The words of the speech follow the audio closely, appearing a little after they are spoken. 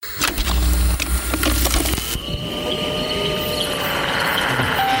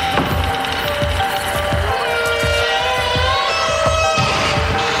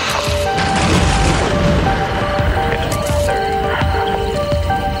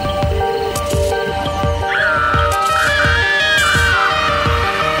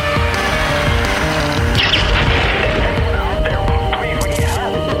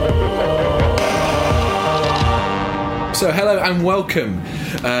and welcome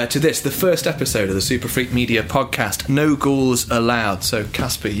to this, the first episode of the Super Freak Media podcast, No Ghouls Allowed. So,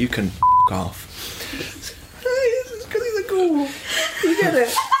 Casper, you can off. It's because he's a ghoul. You get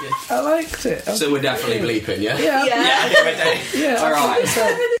it? Yeah. I liked it. So we're definitely bleeping, yeah? Yeah. All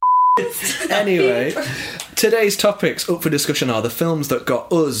right. Anyway, today's topics up for discussion are the films that got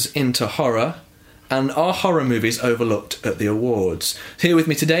us into horror and our horror movies overlooked at the awards. Here with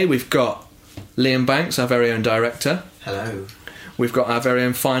me today, we've got Liam Banks, our very own director. Hello. We've got our very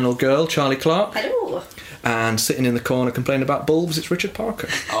own final girl, Charlie Clark. Hello. And sitting in the corner complaining about bulbs, it's Richard Parker.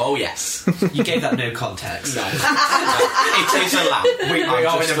 Oh, yes. You gave that no context. No. It is a lamp. We are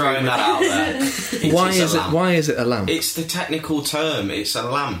just throwing that out there. Why is it a lamp? It's the technical term. It's a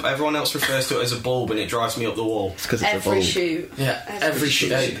lamp. Everyone else refers to it as a bulb and it drives me up the wall. It's because it's Every a bulb. shoot. Yeah, every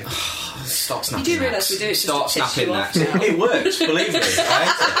shoot. Stop snapping. You do realise we do it Start just to piss snapping you off that. now. It works, believe me.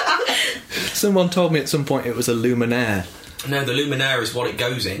 I hate Someone told me at some point it was a luminaire. it. No, the luminaire is what it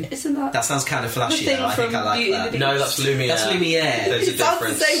goes in. Isn't that... That sounds kind of flashy, The thing though. I think from I like Beauty and that. the No, that's Lumiere. That's Lumiere. There's a It sounds the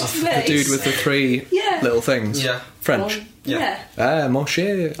difference. same to me. The dude with the three little things. Yeah. French. Yeah. Ah, mon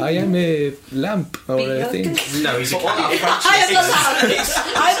cher, I am a lamp or Be a thing. young. No, he's a I am a lamp.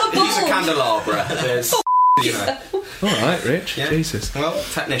 I'm a bulb. He's a candelabra. There's, you know. All right, Rich. Yeah. Jesus. Well,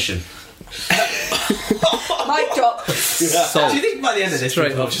 technician. Mic drop. Salt. Do you think by the end of this Straight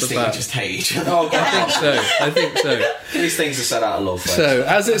people off just the think we bat. just hate each other? Oh, God. I think so. These things are set out of love, though. So,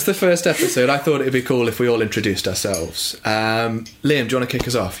 as it's the first episode, I thought it'd be cool if we all introduced ourselves. Liam, do you want to kick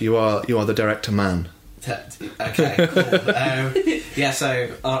us off? You are the director man. Okay, cool. Yeah, so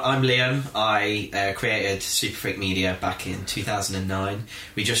I'm Liam. I created Super Freak Media back in 2009.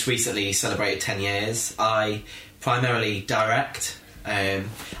 We just recently celebrated 10 years. I primarily direct. I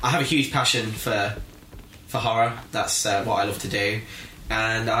have a huge passion for horror. That's what I love to do.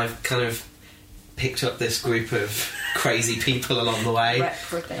 And I've kind of picked up this group of crazy people along the way.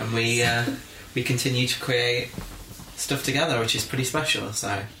 And we continue to create stuff together, which is pretty special.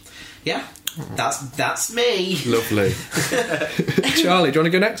 So, yeah. That's me. Lovely. Charlie, do you want to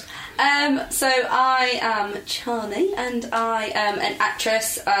go next? So I am Charlie and I am an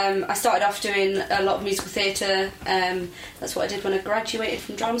actress. I started off doing a lot of musical theatre. That's what I did when I graduated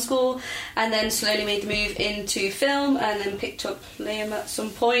from drama school, and then slowly made the move into film, and then picked up Liam at some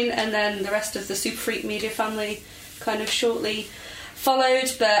point, and then the rest of the Super Freak Media family kind of shortly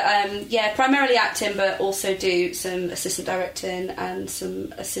followed. But primarily acting, but also do some assistant directing and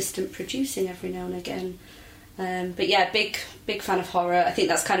some assistant producing every now and again. But yeah, big fan of horror. I think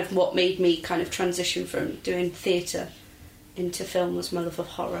that's kind of what made me kind of transition from doing theatre into film, was my love of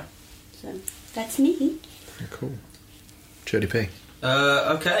horror. So that's me. Cool. Jodie P.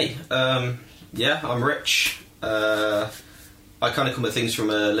 Okay. I'm Rich. I kind of come at things from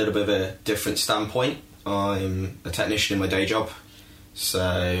a little bit of a different standpoint. I'm a technician in my day job,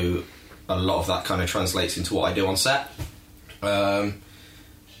 so a lot of that kind of translates into what I do on set.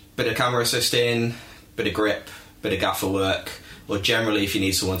 Bit of camera assisting, bit of grip, bit of gaffer work, or generally if you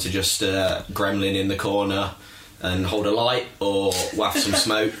need someone to just gremlin in the corner and hold a light or waft some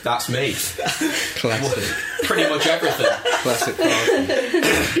smoke, that's me. Classic. Pretty much everything. Classic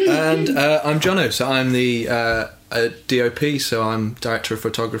Parker. And I'm Jono, so I'm the DOP, so I'm director of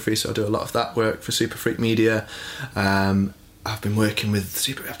photography, so I do a lot of that work for Super Freak Media. I've been working with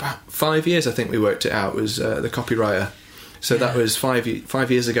about 5 years, I think we worked it out, was the copywriter. So that was 5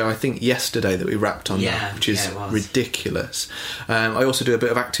 years ago, I think yesterday, that we wrapped on that, which is ridiculous. I also do a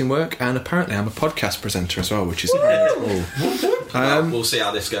bit of acting work, and apparently I'm a podcast presenter as well, which is cool. We'll see how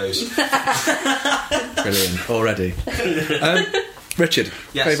this goes. Brilliant, already. Richard,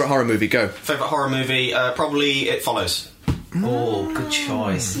 Yes. favourite horror movie, go. Favourite horror movie? Probably It Follows. Oh, good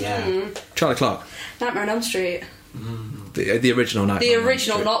choice. Yeah. Charlie Clark. Nightmare on Elm Street. The original Nightmare The on Elm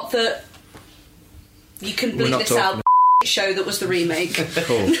original, Street. not that you can We're bleep not this talking out. Show that was the remake.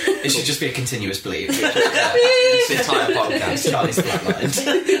 Cool. It should just be a continuous bleep. This entire podcast. Charlie's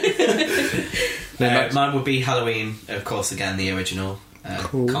flatlined. Mine would be Halloween, of course, again, the original.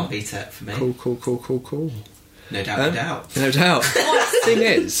 Cool. Can't beat it for me. Cool. No doubt, no doubt. No doubt. Thing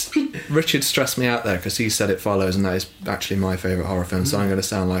is, Richard stressed me out there because he said It Follows, and that is actually my favourite horror film, so I'm going to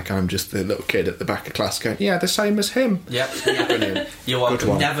sound like I'm just the little kid at the back of class going, yeah, the same as him. Yep. Brilliant. You're welcome.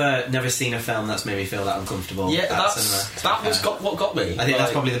 one. Never seen a film that's made me feel that uncomfortable. Yeah, at cinema. what got me. I think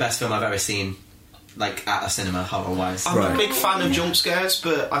that's probably the best film I've ever seen, like at a cinema, horror-wise. I'm a big fan of jump scares,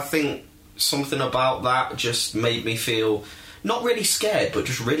 but I think something about that just made me feel not really scared, but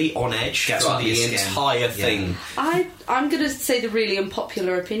just really on edge Gets throughout under your the skin. entire thing. I'm going to say the really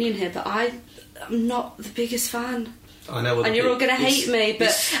unpopular opinion here, but I'm not the biggest I know, and you're all going to hate me,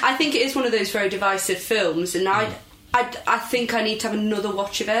 but I think it is one of those very divisive films, and I think I need to have another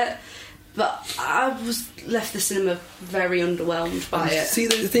watch of it. But I was left the cinema very underwhelmed by it. See,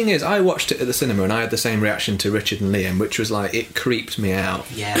 the thing is, I watched it at the cinema and I had the same reaction to Richard and Liam, which was like, it creeped me out.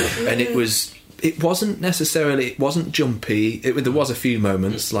 Yeah. And it wasn't jumpy. There was a few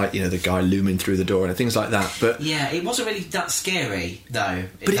moments, like, you know, the guy looming through the door and things like that. But yeah, it wasn't really that scary, though,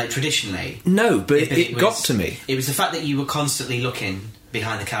 traditionally. No, but it got to me. It was the fact that you were constantly looking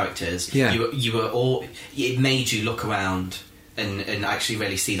behind the characters. Yeah. You were all... It made you look around and actually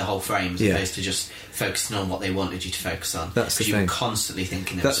really see the whole frame as opposed to just focusing on what they wanted you to focus on. That's the you thing. were constantly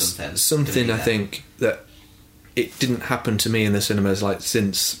thinking of That's something. I think that it didn't happen to me in the cinemas like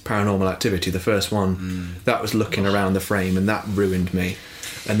since Paranormal Activity, the first one. That was looking around the frame and that ruined me.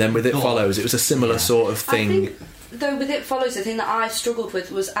 And then with It Follows, it was a similar sort of thing. I think, though, with It Follows, the thing that I struggled with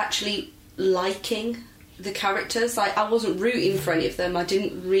was actually liking the characters. Like, I wasn't rooting for any of them. I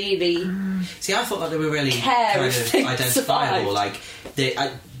didn't really... See, I thought that they were really care kind if of they identifiable. survived.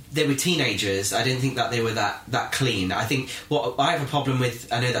 Like, they were teenagers. I didn't think that they were that clean. I think what I have a problem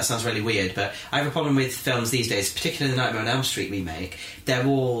with... I know that sounds really weird, but I have a problem with films these days, particularly the Nightmare on Elm Street remake. They're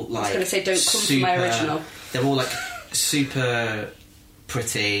all like... I was going to say, don't come from my original. They're all like super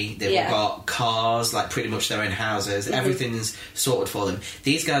pretty. They've all got cars, like pretty much their own houses. Everything's sorted for them.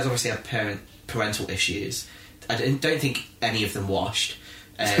 These guys obviously have parental issues. I don't think any of them washed.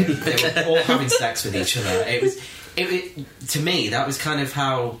 They were all having sex with each other. It to me, that was kind of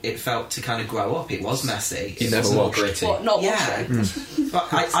how it felt to kind of grow up. It was messy. You It never was washed. gritty. What, not washing?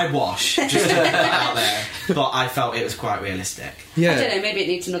 But I wash, just to put that out there. But I felt it was quite realistic. Yeah. I don't know, maybe it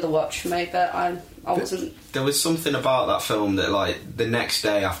needs another watch for me, but I wasn't... There was something about that film that, like, the next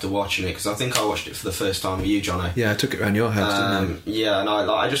day after watching it, because I think I watched it for the first time with you, Jono. Yeah, I took it around your house, didn't I? Yeah, and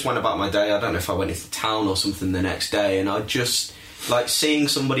I just went about my day. I don't know if I went into town or something the next day, and I just... Like, seeing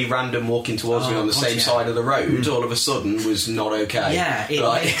somebody random walking towards me on the same side of the road all of a sudden was not okay. Yeah, it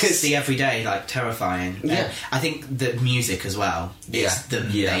like, makes the everyday like terrifying. Yeah. I think the music as well is the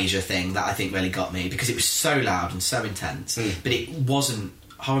major thing that I think really got me, because it was so loud and so intense, but it wasn't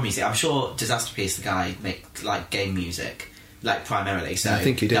horror music. I'm sure Disaster Piece, the guy, make like game music, like primarily. So I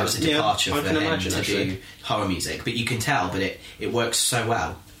think he did. That was a departure I for can him imagine, to actually. do horror music, but you can tell, but it works so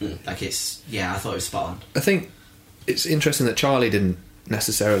well. Like it's I thought it was spot on. I think it's interesting that Charlie didn't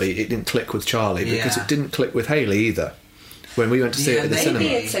click with Charlie, because it didn't click with Hayley either when we went to see it at the Maybe cinema.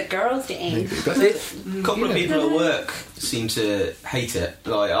 it's a girl thing. But a couple of people at work seem to hate it.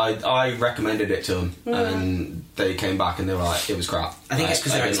 Like, I recommended it to them, and they came back and they were like, it was crap. I think it's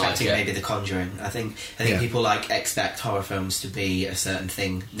because they're didn't like expecting it. maybe The Conjuring. I think people like expect horror films to be a certain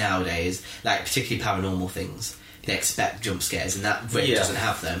thing nowadays, like particularly paranormal things. They expect jump scares, and that really doesn't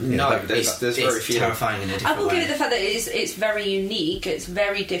have them. No, It's there's very few. terrifying in a I different will way. give it the fact that it's very unique, it's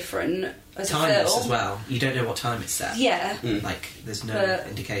very different as a Timeless film. as well. You don't know what time it's set. Yeah. Like, there's no But-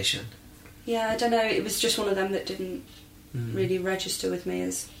 indication. Yeah, I don't know, it was just one of them that didn't really register with me,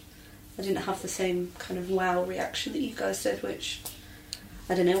 as I didn't have the same kind of wow reaction that you guys did, which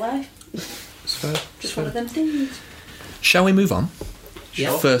I don't know why. It's fair. Just one of them things. Shall we move on?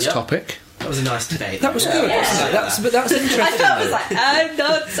 Yeah. First Yeah. topic. That was a nice debate. That was good. Yeah. Wasn't it? That's interesting. I thought I was though. like, I'm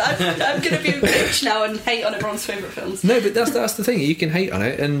nuts. I'm going to be a bitch now and hate on everyone's favourite films. No, but that's the thing. You can hate on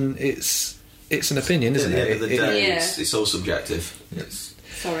it, and it's an opinion, At isn't the it? end of the day, Yeah. it's all subjective. It's,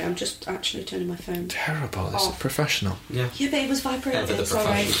 Sorry, I'm just actually turning my phone. Terrible. It's Off. professional. yeah. Yeah, but it was Ever vibrating, the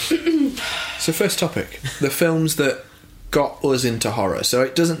sorry. professional. So first topic, the films that got us into horror. So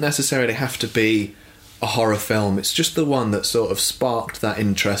it doesn't necessarily have to be a horror film. It's just the one that sort of sparked that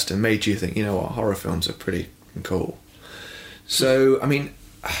interest and made you think, you know what, horror films are pretty cool. So, I mean,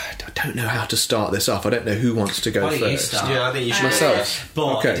 I don't know how to start this off. I don't know who wants to go Why don't you first. start? Yeah, I think you should Myself.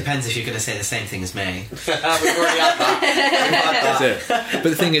 But Okay. it depends if you're going to say the same thing as me. We've already had that. That's it. But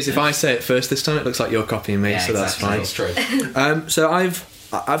the thing is, if I say it first this time, it looks like you're copying me, Yeah, so that's exactly. That's true. So I've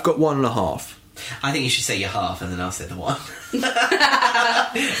got 1.5. I think you should say your half and then I'll say the one. No,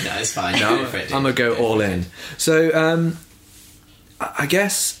 it's fine. No, Go for it, dude. I'm gonna go all in. So I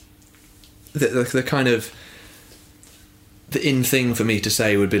guess the kind of the in thing for me to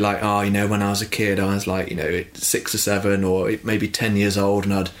say would be like, oh, you know, when I was a kid, I was like, you know, 6 or 7 or maybe 10 years old,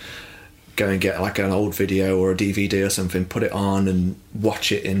 and I'd go and get like an old video or a DVD or something, put it on and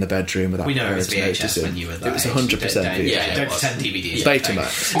watch it in the bedroom without We know it was parents VHS noticing. when you were that It was age. 100% Don't- VHS. Yeah, don't it was. pretend DVDs.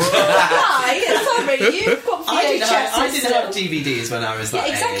 Betamax. Why? Sorry, you've got VHS. I didn't have DVDs when I was that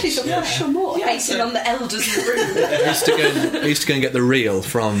Yeah, exactly, age. so watch some more. Yeah, Hating so- on the elders in the room. I used to go and get the reel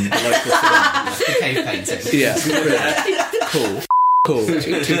from the local film. Cave painting. Yeah, brilliant. Cool.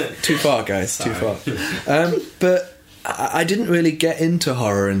 Too far, guys. Sorry. Too far. But I didn't really get into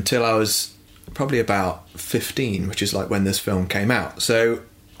horror until I was probably about 15, which is like when this film came out. So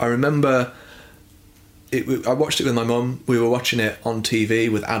I remember I watched it with my mum. We were watching it on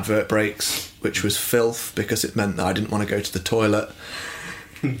TV with advert breaks, which was filth because it meant that I didn't want to go to the toilet.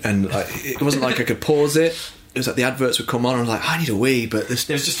 And it wasn't like I could pause it. It was like the adverts would come on and I was like, I need a wee, but There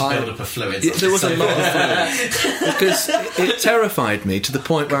was just a build-up of fluids. There was a lot of fluids. Because it terrified me to the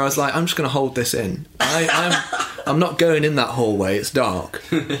point where I was like, I'm just going to hold this in. I'm not going in that hallway, it's dark.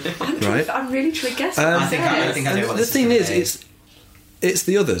 Right? I'm really trying to guess. I think I know what the this thing is. is, it's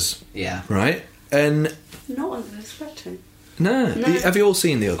the others, Yeah. right? And Not what I was expecting. no. Have you all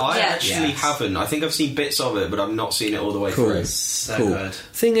seen the others? I Yeah. actually Yes. haven't. I think I've seen bits of it, but I've not seen it all the way Cool. through. So Cool. good.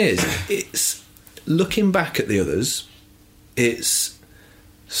 Thing is, it's looking back at the others, it's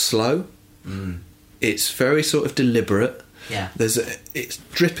slow. It's very sort of deliberate. Yeah. It's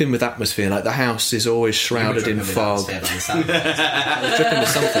dripping with atmosphere. Like the house is always shrouded in fog. Dripping It's dripping with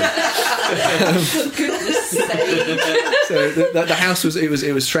something. Goodness sake. So the house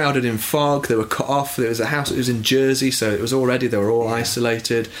was shrouded in fog. They were cut off. There was a house that was in Jersey, so it was already they were all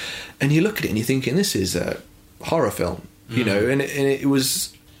isolated. And you look at it and you're thinking, this is a horror film, you know. And it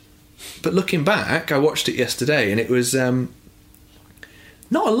was. But looking back, I watched it yesterday, and it was not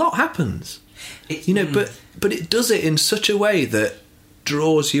a lot happens, you know. But it does it in such a way that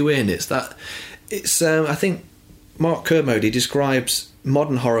draws you in. It's I think Mark Kermode describes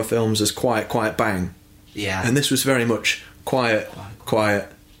modern horror films as quiet, quiet, bang. Yeah. And this was very much quiet,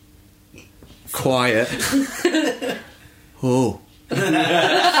 quiet, quiet. Oh.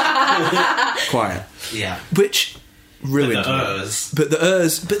 Quiet. Yeah. Which ruined But the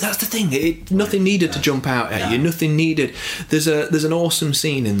me. But that's the thing. Nothing needed to jump out at you. Nothing needed. There's an awesome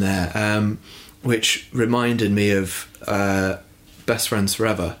scene in there, which reminded me of Best Friends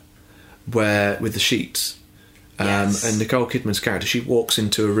Forever, where with the sheets. Yes. And Nicole Kidman's character, she walks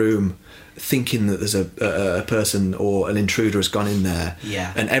into a room thinking that there's a person or an intruder has gone in there,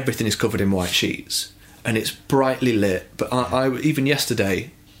 Yeah. and everything is covered in white sheets, and it's brightly lit. But I even yesterday,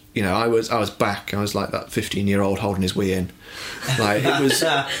 you know, I was back. I was like that 15-year-old holding his wee in, like it was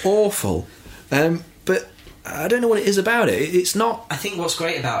awful. But I don't know what it is about it. It's not. I think what's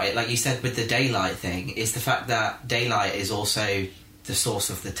great about it, like you said with the daylight thing, is the fact that daylight is also the source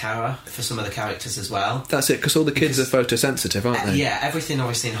of the terror for some of the characters as well. That's it, because all the kids are photosensitive, aren't they? Yeah, everything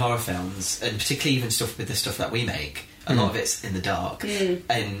obviously in horror films, and particularly even stuff with the stuff that we make, a lot of it's in the dark.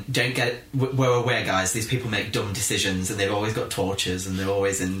 And don't get it, we're aware, guys, these people make dumb decisions and they've always got torches and they're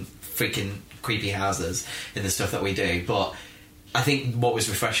always in freaking creepy houses in the stuff that we do. But I think what was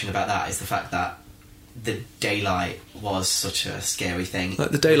refreshing about that is the fact that the daylight was such a scary thing.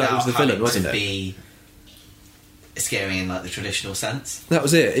 Like the daylight was the without villain, having wasn't to it? Be scary in like the traditional sense. That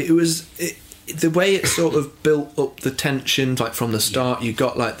was it. It was the way it sort of built up the tension. Like from the start, you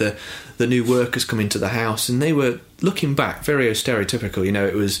got like the new workers come into the house, and they were looking back very stereotypical. You know,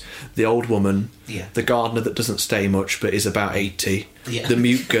 it was the old woman, the gardener that doesn't stay much but is about 80, the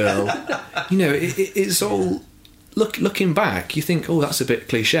mute girl. You know, it's all looking back. You think, oh, that's a bit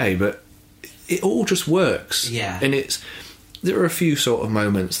cliche, but it all just works. Yeah, and there are a few sort of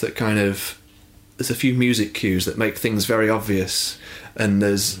moments that kind of. There's a few music cues that make things very obvious, and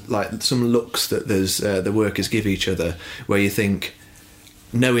there's like some looks that the workers give each other where you think,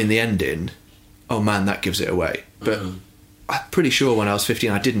 knowing the ending, oh man, that gives it away. But I'm pretty sure when I was 15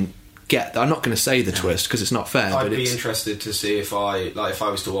 I didn't get that. I'm not going to say the twist because it's not fair. I'd but be it's interested to see if I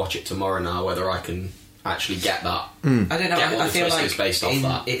was to watch it tomorrow now, whether I can actually get that. I don't know. Get what I the feel twist like is based off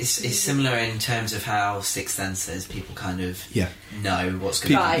that. it's similar in terms of how Sixth Sense is. People kind of know what's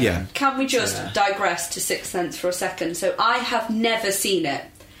going to Right. happen. Can we just digress to Sixth Sense for a second? So I have never seen it,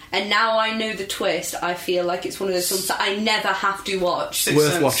 and now I know the twist. I feel like it's one of those films that I never have to watch. Sixth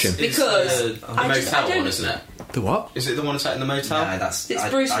Worth Sense watching. is Because the I just- motel I don't- one, isn't it? the what? Is it the one set in the motel? No, that's It's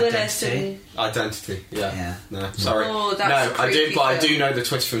Bruce Willis Identity. and Identity. Yeah. Yeah. No, sorry. Oh, that's no, I do, creepy but I do film. know the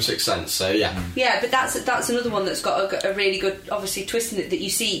twist from Sixth Sense. So yeah. yeah, but that's another one that's got a really good, obviously, twist in it that you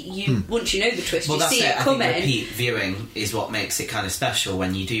see. Once you know the twist, Well, you that's see it. it I come think in. repeat viewing is what makes it kind of special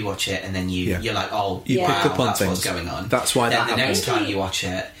when you do watch it, and then you're like, oh, You pick wow, up on that's things. what's going on. That's why then that the next happens. time you watch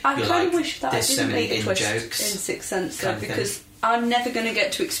it, I you're kind of like, wish that I there's so didn't many make the in twist jokes. in Sixth Sense, though, kind of thing. because I'm never going to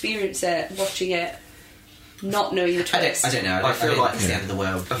get to experience it watching it, not knowing the twist. I don't know. I feel like it's the end of the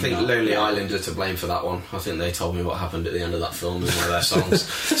world. I think Lonely Island are to blame for that one. I think they told me what happened at the end of that film in one of their songs.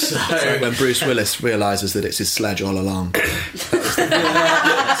 So, When Bruce Willis realises that it's his sledge all along. I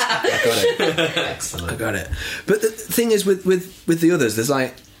got it. Excellent. I got it. But the thing is, with the others, there's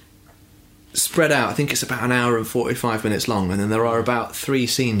like spread out. I think it's about an hour and 45 minutes long, and then there are about 3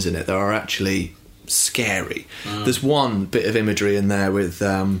 scenes in it that are actually scary. There's one bit of imagery in there with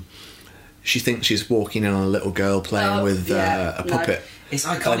she thinks she's walking in on a little girl playing with a puppet. It's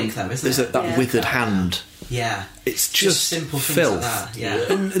iconic though, isn't There's it? that withered hand. Yeah. It's just simple things filth. like that.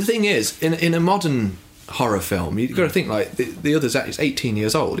 Yeah. And the thing is, in a modern horror film, you've got to think like the other's it's 18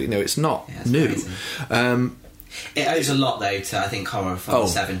 years old. You know, it's not Yeah, it's new. amazing. It owes a lot though to I think horror from the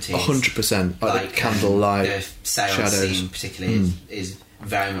 70s. 100%. Like candlelight, the seance shadows. scene particularly is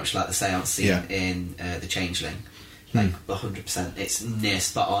very much like the seance scene in The Changeling. Like 100%. It's near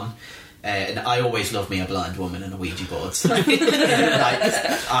spot on. And I always love me a blind woman and a Ouija board. So, like,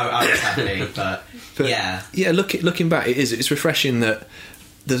 I was happy, but yeah. Yeah, looking back, it's refreshing that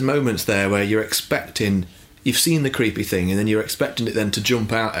there's moments there where you've seen the creepy thing and then you're expecting it then to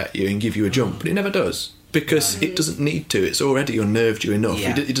jump out at you and give you a jump, but it never does because it doesn't need to. It's already unnerved you enough.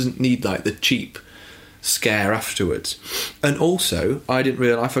 Yeah. It doesn't need like the cheap scare afterwards. And also, I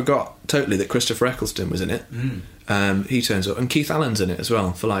forgot totally that Christopher Eccleston was in it. He turns up, and Keith Allen's in it as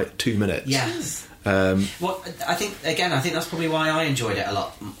well for like 2 minutes. Yes. Well, I think that's probably why I enjoyed it a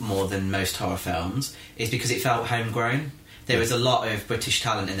lot more than most horror films, is because it felt homegrown. There was a lot of British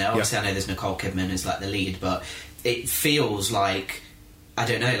talent in there. Obviously, I know there's Nicole Kidman as like the lead, but it feels like, I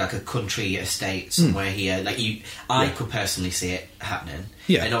don't know, like a country estate somewhere here. Like I could personally see it happening.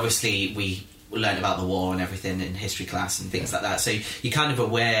 Yeah. And obviously we learned about the war and everything in history class and things like that. So you're kind of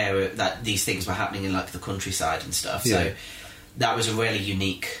aware that these things were happening in like the countryside and stuff. Yeah. So that was a really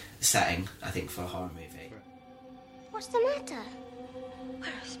unique setting, I think, for a horror movie. What's the matter?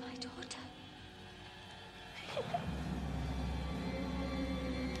 Where is my daughter?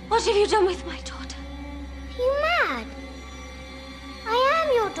 What have you done with my daughter? Are you mad? I am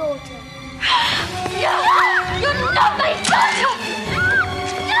your daughter. No! You're not my daughter!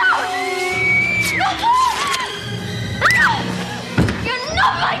 No! You're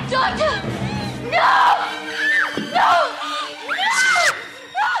not my daughter! No! No!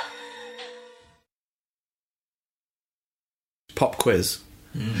 No! Pop quiz.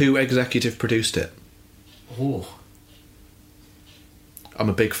 Who executive produced it? Oh. I'm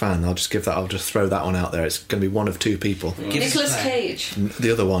a big fan. I'll just throw that one out there. It's going to be one of two people. Nicolas Cage.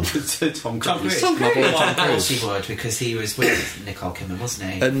 The other one. Tom Tom Cruise. Cruise. Well, of course he would, because he was with Nicole Kidman,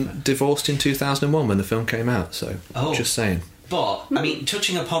 wasn't he? And divorced in 2001 when the film came out, so just saying. But, I mean,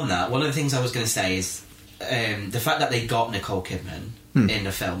 touching upon that, one of the things I was going to say is the fact that they got Nicole Kidman in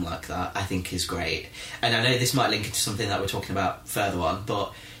a film like that, I think is great. And I know this might link into something that we're talking about further on,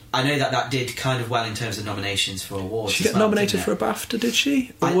 but I know that did kind of well in terms of nominations for awards. She got nominated for a BAFTA, did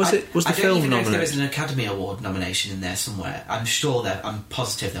she? Or was the film I don't even know if there was nominated? an Academy Award nomination in there somewhere. I'm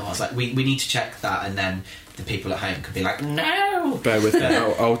positive there was. Like, we need to check that, and then the people at home could be like, no! Bear with me.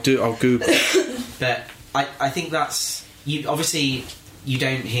 I'll Google. But I think that's... Obviously, you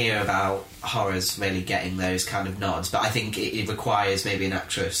don't hear about horrors really getting those kind of nods, but I think it requires maybe an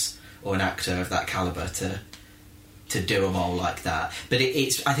actress or an actor of that calibre to do a role like that. But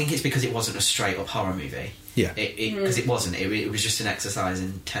I think it's because it wasn't a straight up horror movie. Yeah. Because it wasn't. It was just an exercise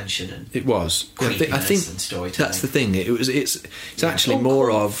in tension and It was. I creepiness think and storytelling. that's the thing. It's actually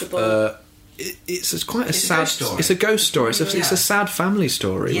more of... it's quite a sad ghost story. It's a ghost story. It's a sad family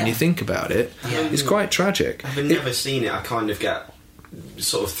story when you think about it. Yeah. It's quite tragic. Having never seen it, I kind of get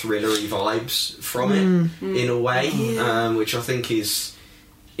sort of thrillery vibes from it in a way, which I think is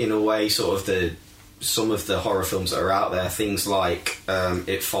in a way sort of some of the horror films that are out there, things like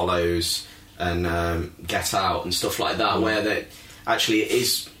It Follows and Get Out and stuff like that, where that actually it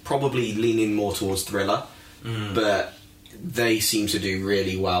is probably leaning more towards thriller, but they seem to do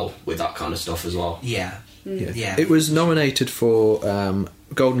really well with that kind of stuff as well. Yeah. It was nominated for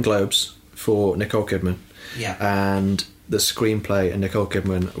Golden Globes for Nicole Kidman. Yeah. And the screenplay and Nicole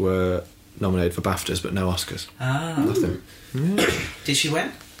Kidman were nominated for BAFTAs, but no Oscars. Nothing. Did she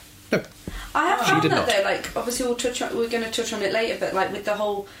win? No. I have found did that not. though, like, obviously we're going to touch on it later, but like with the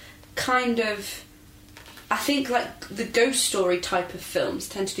whole kind of, I think like the ghost story type of films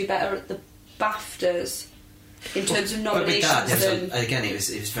tend to do better at the BAFTAs in terms of But with nominations that, than... again, it was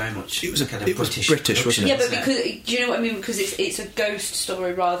very much It was kind it was British British, wasn't production, it? Yeah, but because, do you know what I mean? Because it's a ghost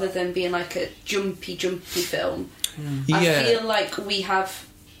story rather than being like a jumpy film. I feel like we have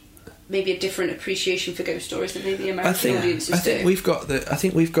maybe a different appreciation for ghost stories than maybe American audiences I think do. we've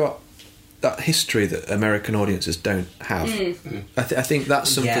got that history that American audiences don't have. I think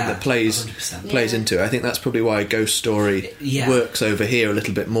that's something Yeah, that plays 100%. into it. I think that's probably why Ghost Story works over here a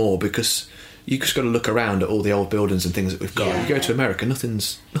little bit more, because you just got to look around at all the old buildings and things that we've got. Yeah. You go to America,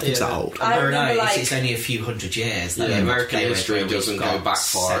 nothing's that old. I remember, like- it's only a few hundred years. That Yeah, we American play with, history where we've doesn't got go back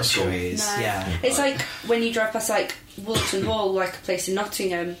far at all. centuries. No. Yeah. It's like when you drive past like Woolton Hall, like a place in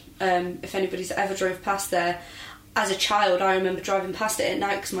Nottingham, if anybody's ever drove past there, as a child, I remember driving past it at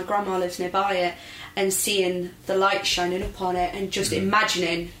night because my grandma lives nearby it, and seeing the light shining up on it, and just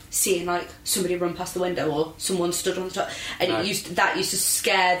imagining seeing like somebody run past the window or someone stood on the top, and it used to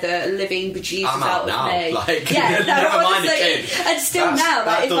scare the living bejesus out now. of me. Like, yeah, no, never mind honestly, a kid. and still now,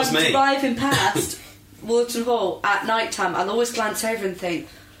 like, if I'm me. driving past Woolton Hall at night time, I'll always glance over and think,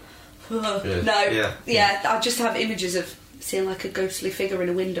 oh, I just have images of seeing like a ghostly figure in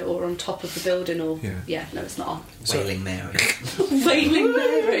a window or on top of the building, or no, it's not on. Wailing Mary. Wailing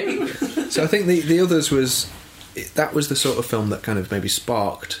Mary. So I think the others that was the sort of film that kind of maybe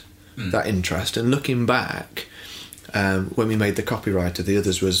sparked that interest. And looking back, when we made the copywriter, the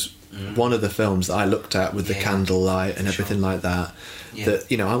others was one of the films that I looked at with the candlelight and everything like that. Yeah.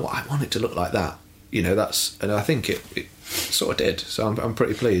 That I want it to look like that. And I think it sort of did. So I'm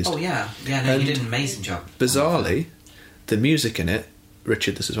pretty pleased. Oh yeah, no, you did an amazing job. Bizarrely, the music in it,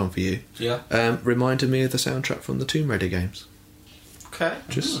 Richard, this is one for you. Yeah. Reminded me of the soundtrack from the Tomb Raider games. Okay.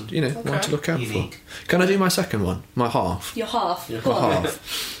 Just one to look out Unique. for. Can I do my second one? My half. Your half. Yeah. Go on.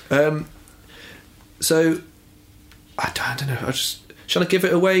 Half. So I don't know. Shall I give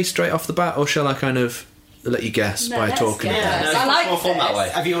it away straight off the bat, or shall I kind of let you guess by let's talking? guess. Yeah, I like more fun that this. way.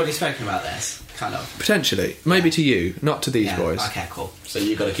 Have you already spoken about this? Kind of. Potentially, maybe to you, not to these boys. Okay, cool. So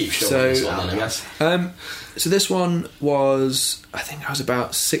you've got to keep short So- on this one, then, I guess. So this one was, I think I was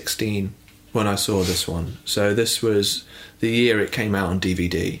about 16 when I saw this one. So this was the year it came out on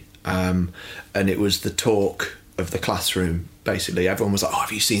DVD, and it was the talk of the classroom. Basically, everyone was like, "Oh,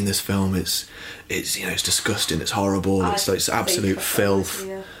 have you seen this film? It's it's disgusting. It's horrible. It's absolute filth."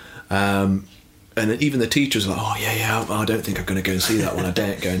 And even the teachers were like, "Oh yeah, I don't think I'm going to go and see that one. I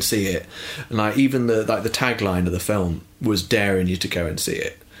daren't go and see it." And like even the tagline of the film was daring you to go and see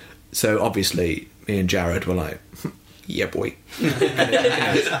it. So obviously, me and Jared were like, "Yeah, boy,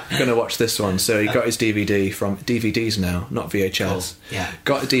 going to watch this one." So he got his DVD from DVDs now, not VHS. Cool. Yeah.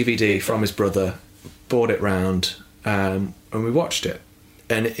 Got a DVD from his brother, bought it round, and we watched it.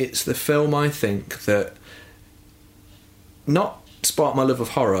 And it's the film, I think, that not sparked my love of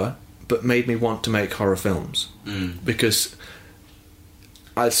horror, but made me want to make horror films. Because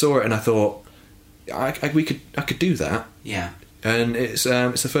I saw it and I thought, I could do that. Yeah. And it's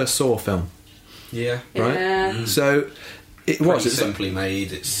the first Saw film, Yeah. right? Yeah. So it Pretty was. simply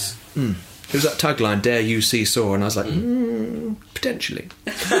made. It's It was that tagline, "Dare you see Saw?" And I was like, potentially.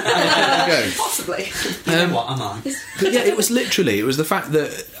 There you go. Possibly. You know what? I'm on. But yeah, it was the fact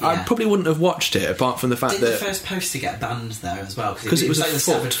that I Yeah. probably wouldn't have watched it apart from the fact Did the that first poster get banned there as well? 'Cause it was like a the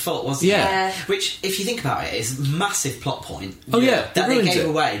foot. severed foot, wasn't Yeah. it? Which, if you think about it, is a massive plot point. Oh, yeah, that it they ruins gave it.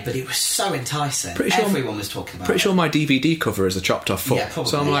 away, but it was so enticing. Pretty sure- Everyone was talking about pretty it. sure my DVD cover is a chopped off foot. Yeah,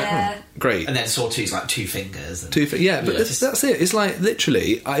 probably. So I'm like, Yeah. great. And then Saw 2's like 2 fingers. And Yeah, but that's it. It's like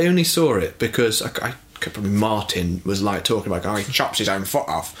literally, I only saw it because I probably Martin was like talking about, he chops his own foot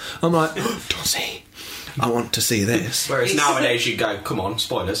off. I'm like, does he? I want to see this. Whereas nowadays you go, come on,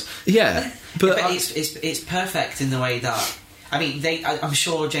 spoilers. Yeah, but But it's perfect in the way that, I mean, I'm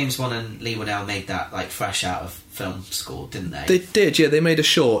sure James Wan and Lee Waddell made that like fresh out of film school, didn't they? they did. Yeah, they made a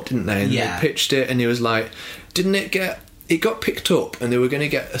short, didn't they? And Yeah. they pitched it, and he was like, it got picked up, and they were going to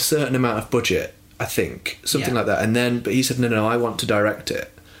get a certain amount of budget, I think, something Yeah. like that. And then, but he said, no, I want to direct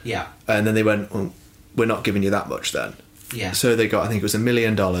it. Yeah, And then they went, well, we're not giving you that much then. yeah. So they got, I think it was $1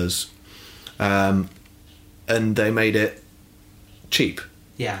 million, and they made it cheap,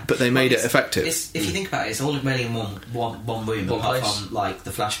 Yeah, but they made it it's- effective. If you think about it, it's all really in one room, One apart place. from like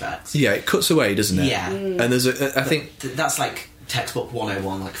the flashbacks. Yeah, it cuts away, doesn't it? Yeah. And there's I think That's like textbook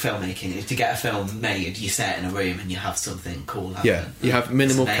 101, like filmmaking. If to get a film made, you set it in a room and you have something cool happen. Yeah, you have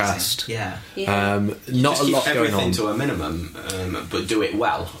minimal It's amazing. cast. Yeah, not Just a keep lot going everything on. to a minimum, but do it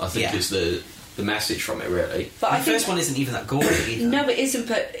well. I think Yeah. is the message from it, really. But the I think first one isn't even that gory either. no, it isn't.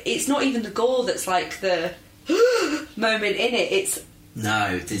 But it's not even the gore that's like the moment in it. It's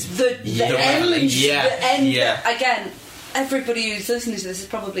No, there's the end. Yeah, The end. yeah. Again, everybody who's listening to this has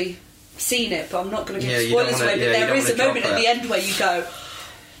probably seen it, but I'm not going to Yeah, give you don't spoilers wanna- away. But yeah, you there don't is a wanna moment drop at it. the end where you go,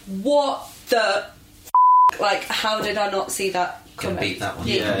 "What the? Like, how did I not see that Can coming?" beat that one.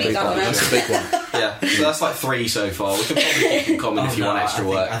 Yeah, you Yeah, can beat big that one. one. That's out. a big one. Yeah, so that's like 3 so far. We can probably keep them coming if you want extra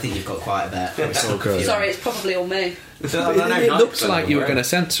work. I think you've got quite a bit. It's all good. Sorry, it's probably all me. It looked like you were going to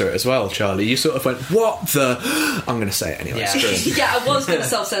censor it as well, Charlie. You sort of went, "What the?" I'm going to say it anyway. Yeah. Screw it. Yeah, I was going to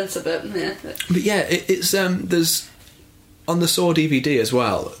self-censor, but yeah. But yeah, it's there's on the Saw DVD as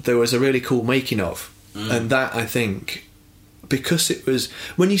well. There was a really cool making of, and that I think because it was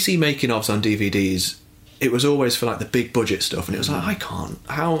when you see making ofs on DVDs, it was always for like the big budget stuff, and it was like I can't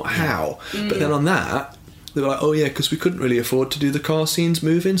how, but then on that they were like, oh yeah, because we couldn't really afford to do the car scenes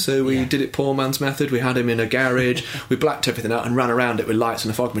moving, so we did it poor man's method. We had him in a garage, we blacked everything out and ran around it with lights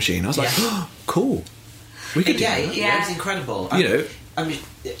and a fog machine. I was like, oh, cool. We could do that. It was incredible. I mean,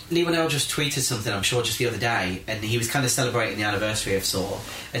 Lee Whannell just tweeted something, I'm sure, just the other day, and he was kind of celebrating the anniversary of Saw,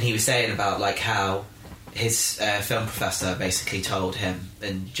 and he was saying about like how his film professor basically told him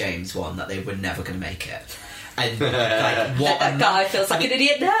and James Wan that they were never going to make it. And like, what that guy feels like an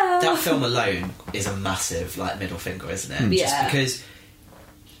idiot now. That film alone is a massive like middle finger, isn't it? Yeah. Just because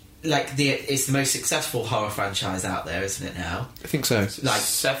like it's the most successful horror franchise out there, isn't it now? I think so. Like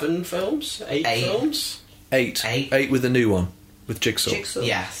 7 films? 8 films? 8 with the new one with Jigsaw.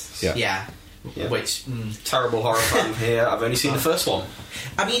 Yes. Yeah. Yeah. Which Terrible horror fan here. I've only seen the first one.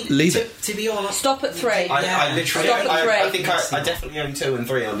 I mean, Leave to be honest, Stop at 3. I literally, Stop at 3. I think I definitely own 2 and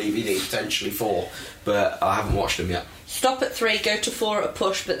 3 on DVD, potentially 4, but I haven't watched them yet. Stop at 3, go to 4 at a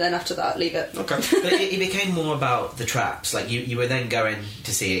push, but then after that, leave it. Okay. but it became more about the traps. Like you were then going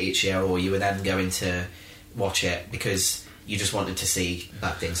to see it each year, or you were then going to watch it because you just wanted to see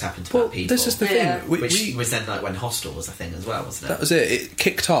bad things happen to bad people. This is the Yeah. thing. Which was then like when Hostel was a thing as well, wasn't it? That was it. It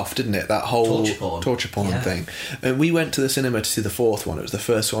kicked off, didn't it? That whole Torture porn. thing. And we went to the cinema to see the 4th one. It was the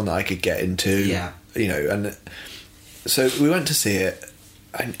first one that I could get into. Yeah. You know, and so we went to see it,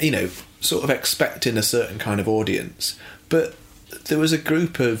 and you know, sort of expecting a certain kind of audience, but there was a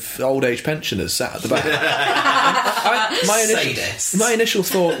group of old age pensioners sat at the back. My initial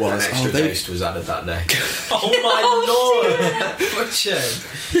thought was, An extra ghost was added that day. Oh my lord!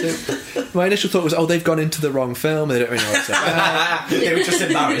 Richard! my initial thought was, oh, they've gone into the wrong film. They don't really know what's about. They were just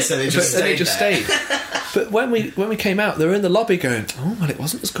embarrassed, so they just stayed. But when we came out, they were in the lobby going, oh, well, it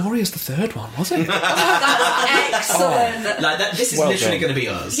wasn't as gory as the 3rd one, was it? That's excellent. Like that, this is Well literally done. going to be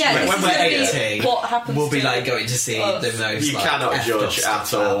us. Yeah, when this is we're gonna be 80, what happens we'll be to like going to see us. the most. You like, cannot effed judge up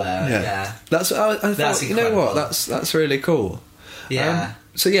stuff at all. out there. Yeah. That's I thought, That's you know what, incredible. that's really cool. Yeah.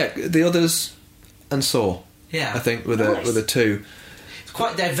 So yeah, the others and Saw. Yeah. I think with Nice. a 2.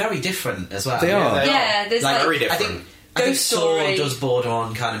 They're very different as well. They are. They Yeah, there's Like, very I different. think Ghost Saw Story. does border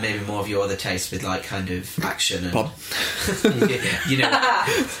on kind of maybe more of your other tastes with like kind of action and Bob. you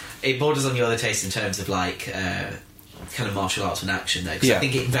know, it borders on your other taste in terms of like kind of martial arts and action though. 'Cause Yeah. I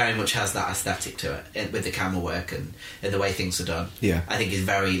think it very much has that aesthetic to it with the camera work and the way things are done. Yeah. I think it's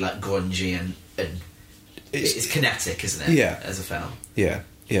very like grungy and it's kinetic, isn't it? Yeah. as a film. Yeah,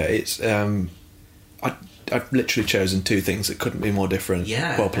 it's I've literally chosen 2 things that couldn't be more different.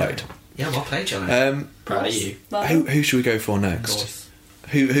 Yeah, Well played. Yeah, well played, John. Proud of you. Well, Who should we go for next?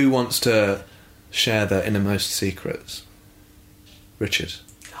 Who wants to share their innermost secrets? Richard.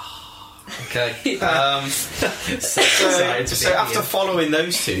 Okay. So excited to So be after here. following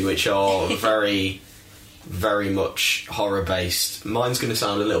those 2, which are very, very much horror based, mine's going to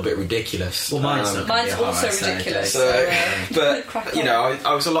sound a little bit ridiculous. Well, mine's not. mine's Yeah, also alright, so, ridiculous. So, Crack but you on. know,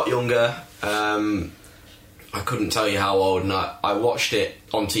 I was a lot younger. I couldn't tell you how old, and I watched it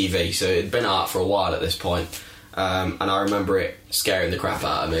on TV, so it'd been out for a while at this point. And I remember it scaring the crap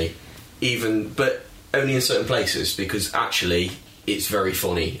out of me, but only in certain places, because actually it's very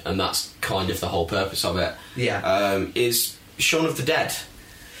funny, and that's kind of the whole purpose of it. Yeah. Is Shaun of the Dead.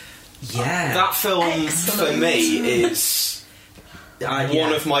 Yeah. That film Excellent. for me is Yeah.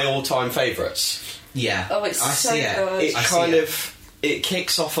 one of my all-time favourites. Yeah. Oh, it's I so see it. good. It I see kind it. of it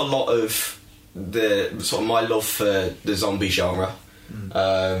kicks off a lot of the sort of my love for the zombie genre.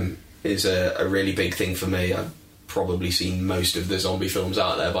 Is a really big thing for me. I've probably seen most of the zombie films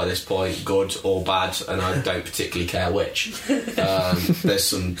out there by this point, good or bad, and I don't particularly care which. There's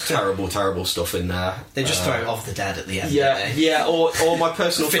some terrible stuff in there. They just throw off the dead at the end. Yeah, don't they? yeah. Or my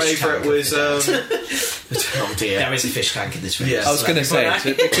personal Fish favourite tank of was. the Oh dear. There is a fish tank in this room. Yes. I was going to say,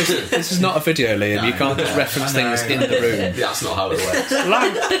 because this is not a video, Liam. You can't just reference I know. things in the room. That's not how it works.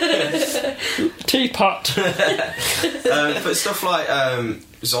 Teapot. But stuff like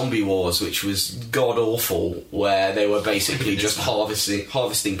Zombie Wars, which was god awful, where they were basically just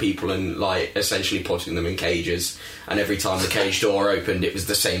harvesting people and like essentially putting them in cages, and every time the cage door opened, it was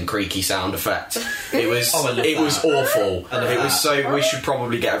the same creaky sound effect. It was Oh, I love it that. was awful. I love It was that. so. We should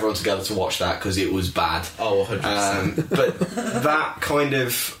probably get everyone together to watch that because it was bad. Oh, 100%. But that kind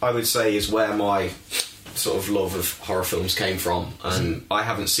of, I would say, is where my sort of love of horror films came from, and I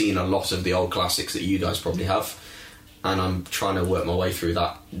haven't seen a lot of the old classics that you guys probably have, and I'm trying to work my way through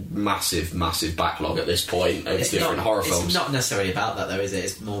that massive backlog at this point of different horror films. It's not necessarily about that, though, is it?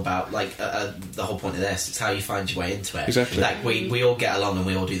 It's more about like the whole point of this. It's how you find your way into it. Exactly. Like we all get along and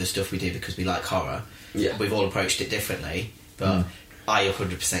we all do the stuff we do because we like horror. Yeah. We've all approached it differently, but I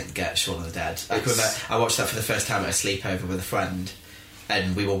 100% get Shaun of the Dead. I It's- remember I watched that for the first time at a sleepover with a friend.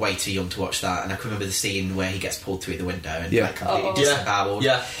 and we were way too young to watch that. And I can remember the scene where he gets pulled through the window and Yeah. like completely Oh. disemboweled.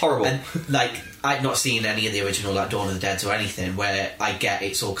 Yeah, horrible. And like I'd not seen any of the original like Dawn of the Dead or anything where I get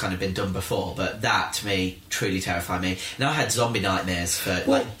it's all kind of been done before, but that to me truly terrified me. And I had zombie nightmares for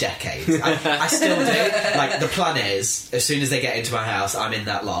like decades. I still do. Like the plan is, as soon as they get into my house, I'm in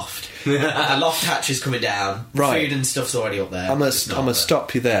that loft. The loft hatch is coming down. Right. Food and stuff's already up there. I'm gonna It's not, but-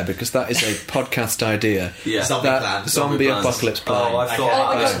 stop you there because that is a podcast idea. Yeah. Zombie That plan. zombie plans. apocalypse plan. Oh, I thought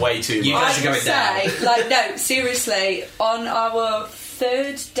Okay. that was Okay. way too You much. guys are I going would down. say, like, no, seriously, on our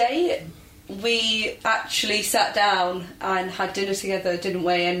third date, we actually sat down and had dinner together, didn't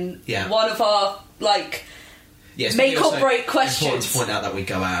we? And Yeah. one of our, like, Yeah, it's make or also break important questions. to point out that we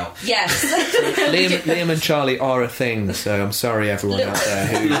go out. Yes. Liam and Charlie are a thing, so I'm sorry everyone out there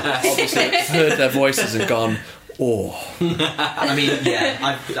who obviously heard their voices and gone, oh. I mean,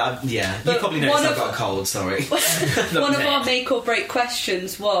 yeah, yeah. You But probably noticed one I've of- got a cold. Sorry. One of our make or break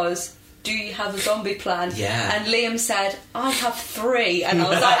questions was, do you have a zombie plan? Yeah. And Liam said, I have 3. And I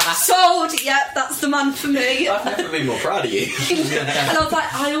was like, sold! Yeah, that's the man for me. I've never been more proud of you. And I was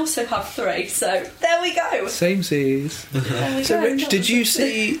like, I also have 3. So there we go. Samesies. There we So go. Rich, did you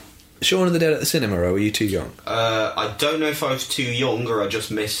see Shaun of the Dead at the cinema or were you too young? I don't know if I was too young or I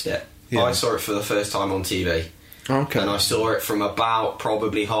just missed it. Yeah. I saw it for the first time on TV. Okay. And I saw it from about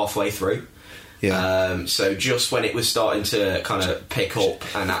probably halfway through. Yeah. So just when it was starting to kind of pick up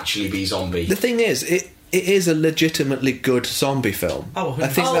and actually be zombie. The thing is, it is a legitimately good zombie film. Oh, I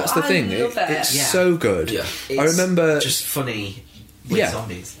think Oh, that's the I thing. love it. It's Yeah. so good. Yeah. I remember just funny with Yeah.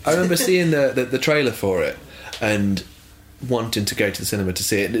 zombies. I remember seeing the trailer for it and wanting to go to the cinema to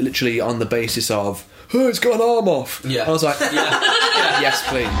see it, literally on the basis of, oh, it's got an arm off. Yeah. I was like, yes,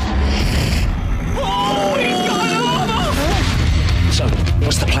 please. So,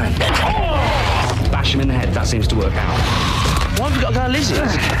 what's the plan? Bash him in the head, that seems to work out. Why have we got to go to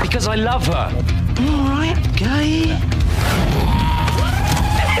Lizzie's? Because I love her. Alright, okay.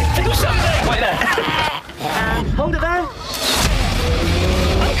 Do something! Wait there. Hold it there.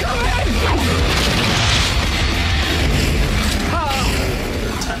 I'm coming!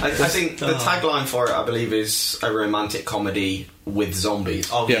 I think the tagline for it, I believe, is a romantic comedy with zombies.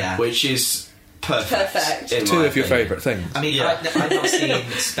 Oh Yeah. yeah. Which is perfect. Perfect. in Two my of your opinion. favourite things. I mean, Yeah. I've not seen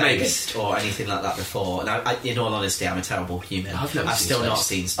Spaced or anything like that before, and in all honesty, I'm a terrible human. I've never seen still not Spaced.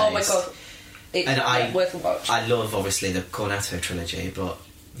 seen Spaced. Oh my god. It's And worth a watch. I love obviously the Cornetto trilogy, but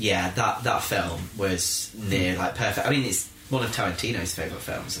yeah, that film was near like perfect. I mean, it's one of Tarantino's favourite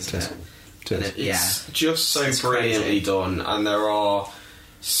films, isn't it? It is. And yeah. It's just so It's brilliantly crazy. done, and there are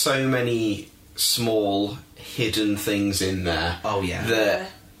so many small hidden things in there. Oh yeah. That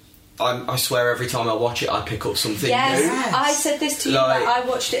I swear every time I watch it, I pick up something Yes, new. I said this to you. Like- That I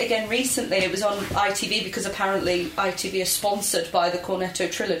watched it again recently. It was on ITV because apparently ITV is sponsored by the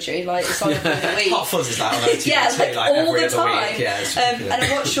Cornetto trilogy. Like it's on every other week. Hot Fuzz is that on ITV yeah, too, like all every the other time. week. Yeah, it's and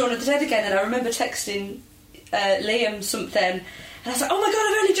ridiculous. I watched Shaun of the Dead again, and I remember texting Liam something, and I was like, "Oh my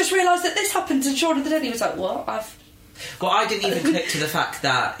god, I've only just realised that this happened in Shaun of the Dead." And he was like, "What? I've." Well, I didn't even click to the fact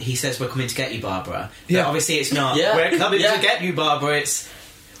that he says we're coming to get you, Barbara. But Yeah. obviously it's not. Yeah. We're coming Yeah. to get you, Barbara. It's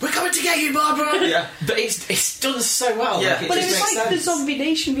we're coming to get you, Barbara. Yeah. But it's done so well. Yeah. Like, it But it just was makes like sense. the Zombie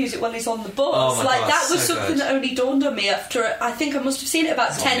Nation music when he's on the bus. Oh my like God, that was so something good. that only dawned on me after I think I must have seen it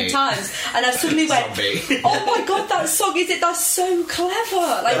about Zombie. 10 times, and I suddenly went, Zombie. "Oh my god, that song is it? That's so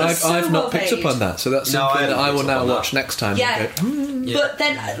clever!" Like it's so I've not well picked made. up on that, so that's No, I something that haven't I will picked up now on that. watch next time. Yeah. And go, Yeah. But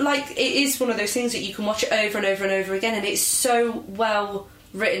then, like, it is one of those things that you can watch it over and over and over again, and it's so well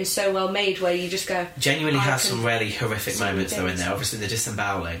written, so well made, where you just go. Genuinely I has can- some really horrific some moments though in things. there. Obviously the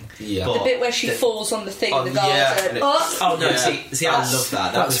disemboweling. Yeah. But The bit where she the- falls on the thing Oh, in the garden. yeah, and it- Oh no! Yeah. See, I love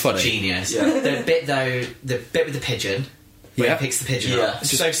that. That That's was funny. genius. Yeah. The bit though, the bit with the pigeon, where Yeah. he picks the pigeon Yeah. up.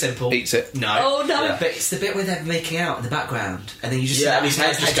 It's so simple. Eats it. No. Oh, no. Yeah. But it's the bit where they're making out in the background, and then you just Yeah, see and his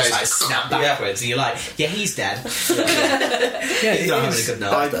head just goes like snap yeah. backwards, and you're like, yeah, he's dead. Yeah, He's not it having is. a good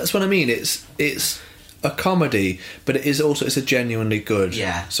night. That's what I mean. It's a comedy, but it is also it's a genuinely good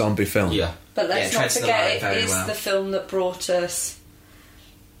Yeah. zombie film. Yeah. But let's Yeah, it not treads the forget, line it very is well. the film that brought us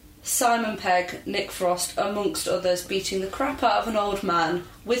Simon Pegg, Nick Frost, amongst others, beating the crap out of an old man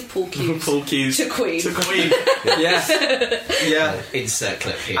with pool cues, Pool cues to Queen. To Queen. Yeah. Yeah. Insert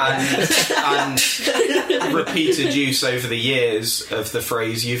clip here. And repeated use over the years of the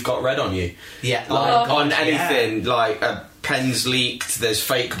phrase "you've got red on you." yeah. Like Oh, on God, anything, like a pen's leaked, there's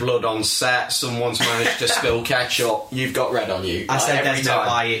fake blood on set, someone's managed to spill ketchup. You've got red on you. I Like, said every there's no time.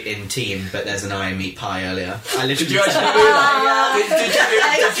 I in team, but there's an I in meat pie earlier. I literally Did you actually do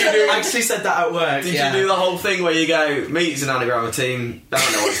that? Did you do? I actually said that at work. Did yeah. you do the whole thing where you go, meat is an anagram of team? I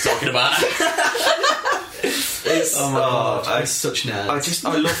don't know what he's talking about. It's, Oh my god, I- I'm such nerds.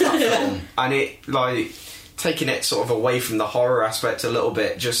 I love that film, and it like taking it sort of away from the horror aspect a little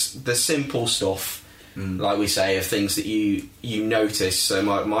bit, just the simple stuff, like we say, of things that you notice. So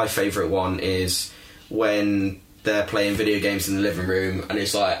my favourite one is when they're playing video games in the living room, and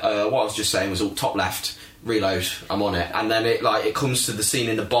it's like what I was just saying was all top left, reload, I'm on it, and then it comes to the scene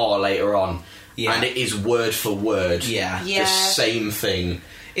in the bar later on, and it is word for word, the same thing.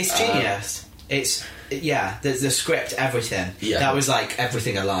 It's genius. It's the script, everything. Yeah. That was like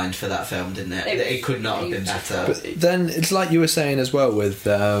everything aligned for that film, didn't it? It could not have been better. But then it's like you were saying as well with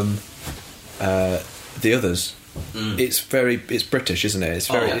The Others. It's British, isn't it? It's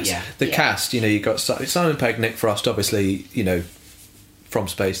very the cast. You got Simon Pegg, Nick Frost, obviously. From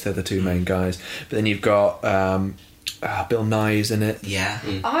Space, they're the two main guys. But then you've got Bill Nye's in it. Yeah.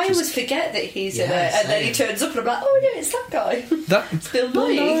 I always forget that he's in it, and then he turns up and I'm like, oh yeah, it's that guy. That's Bill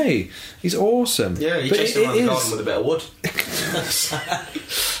Nye. He's awesome. Yeah, he chased around the garden with a bit of wood.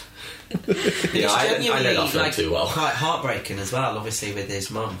 I know that film too well. Quite heartbreaking as well, obviously, with his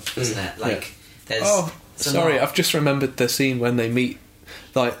mum, isn't it? Like, there's. Oh, sorry, I've just remembered the scene when they meet,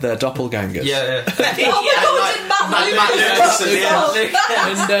 like, their doppelgangers. Yeah.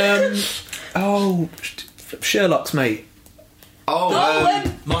 And Sherlock's mate.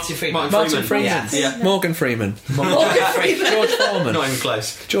 Martin Freeman. Martin Freeman. Yes. Morgan Freeman. George Foreman. Not even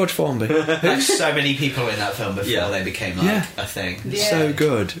close. George Formby. There's so many people in that film before they became like a thing. Yeah. So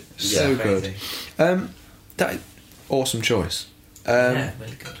good. So good. That awesome choice. Yeah,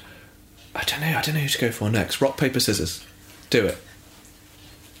 really good. I don't know who to go for next. Rock, paper, scissors. Do it.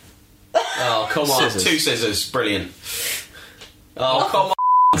 Oh, come on. Scissors. 2 scissors. Brilliant. Oh, come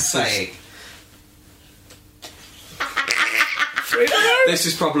on. Say. This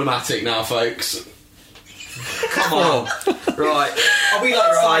is problematic now, folks. Come on. Right. Are we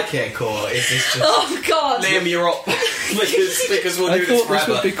like psychic, or is this just... Oh god. Liam, you're up. because we'll I do this thought this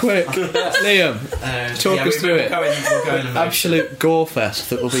forever. would be quick. Liam, talk us through it. We're going Absolute gore fest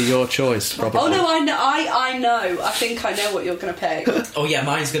that will be your choice, probably. Oh no, I know. I think I know what you're going to pick. Oh yeah,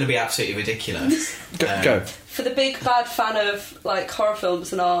 mine's going to be absolutely ridiculous. Go. For the big bad fan of like horror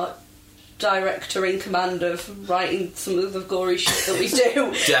films and our director in command of writing some of the gory shit that we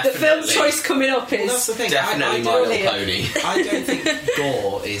do, the film choice coming up is That's the thing. Definitely My Little Pony. I don't think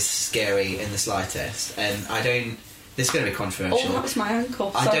gore is scary in the slightest, and I don't. This is going to be controversial. Oh, that was my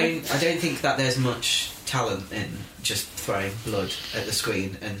ankle. I Sorry. don't think that there's much talent in just throwing blood at the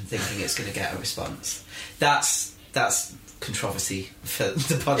screen and thinking it's going to get a response. That's controversy for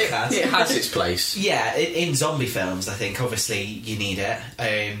the podcast. It has its place. Yeah, in zombie films, I think obviously you need it.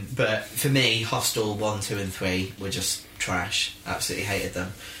 But for me, Hostel 1, 2 and 3 were just trash. Absolutely hated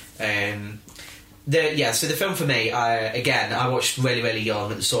them. So the film for me, I watched really, really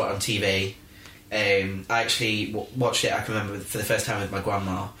young and saw it on TV. I actually watched it, I can remember, for the first time with my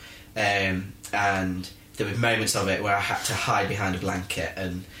grandma. And there were moments of it where I had to hide behind a blanket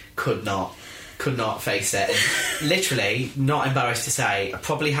and could not face it. And literally, not embarrassed to say, I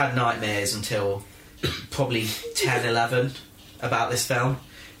probably had nightmares until probably 10, 11 about this film.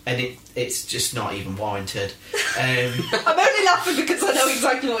 And it's just not even warranted. I'm only laughing because I know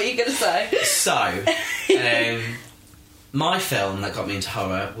exactly what you're going to say. So, my film that got me into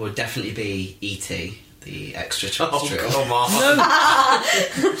horror would definitely be E.T., the extraterrestrial. Oh, come on.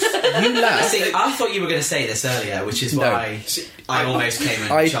 You laugh. See, I thought you were going to say this earlier, which is why I almost came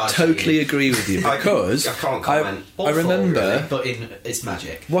and I charged totally you. agree with you because I can't comment. I remember But it's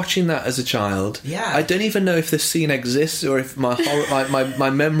magic. watching that as a child. Yeah. I don't even know if this scene exists or if my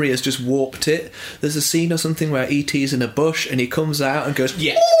my memory has just warped it. There's a scene or something where E.T.'s in a bush and he comes out and goes,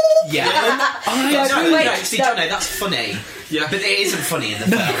 Yeah. Jono, that's funny. Yeah. But it isn't funny in the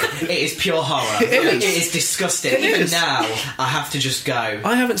film. It is pure horror. It is. It is disgusting. It Even is. now, I have to just go.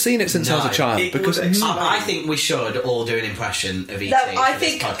 I haven't seen it since I was a No. child It because would I think we should all do an impression of E.T. No, I for this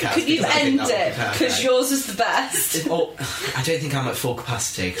think. podcast, Could you because I think end that would be it? Because perfect. yours is the best. Oh, I don't think I'm at full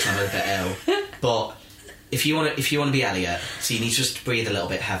capacity because I'm a bit ill. But if you want to be Elliot, so you need to just breathe a little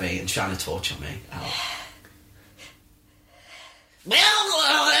bit heavy and shine a torch on me. But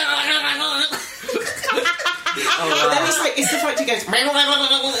then it's the fact it goes.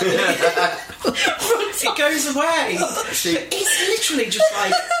 It goes away. It's literally just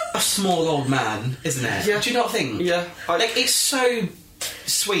like a small old man, isn't it? Yeah. Do you not think? Yeah. Like, it's so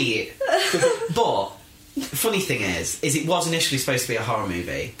sweet, but the funny thing is it was initially supposed to be a horror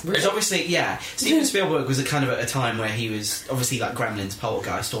movie. It's obviously, Steven Spielberg was at a time where he was obviously like Gremlins,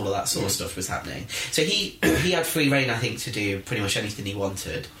 Poltergeist, all of that sort of stuff was happening. So he had free reign, I think, to do pretty much anything he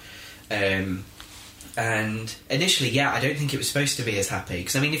wanted. And initially, I don't think it was supposed to be as happy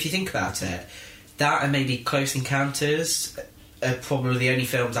because I mean, if you think about it, That and maybe Close Encounters are probably the only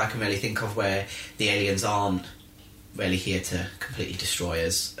films I can really think of where the aliens aren't really here to completely destroy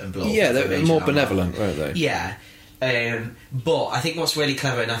us and blow up. Yeah, the they're region more I'm benevolent, on. weren't they? Yeah. But I think what's really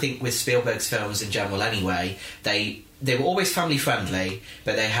clever, and I think with Spielberg's films in general anyway, they were always family friendly,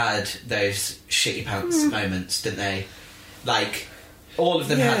 but they had those shitty pants moments, didn't they? Like, all of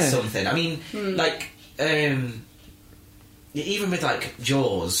them had Yeah. something. I mean, like, even with, like,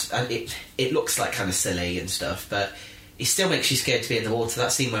 Jaws, and it looks, like, kind of silly and stuff, but it still makes you scared to be in the water.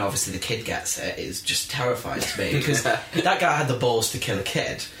 That scene where, obviously, the kid gets it is just terrifying to me, because that guy had the balls to kill a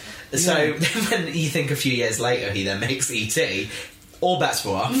kid. So, when you think a few years later he then makes E.T., all bets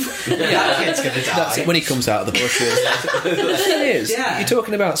were off. That kid's going to die. That's it, when he comes out of the bushes. The thing is, Yeah. you're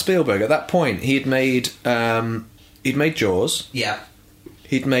talking about Spielberg. At that point, he'd made Jaws. Yeah,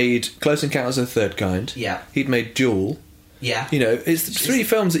 He'd made Close Encounters of the Third Kind. yeah, He'd made Duel. yeah. You know, it's three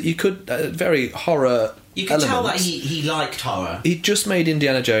films that you could very horror. You can tell that elements. he liked horror. He'd just made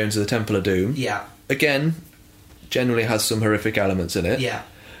Indiana Jones and the Temple of Doom. Yeah, Again, generally has some horrific elements in it. yeah,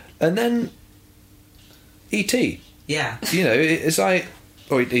 And then E.T. yeah. You know, it's like,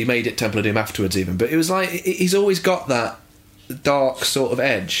 or he made it Temple of Doom afterwards even, but it was like he's always got that dark sort of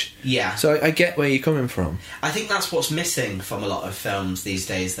edge. Yeah. So I get where you're coming from. I think that's what's missing from a lot of films these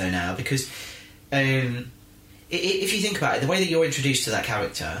days, though, now, because if you think about it, the way that you're introduced to that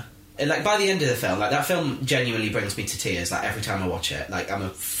character, like, by the end of the film, like, that film genuinely brings me to tears, like, every time I watch it. Like, I'm a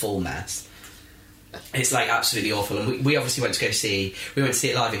full mess. It's, like, absolutely awful. And we obviously went to see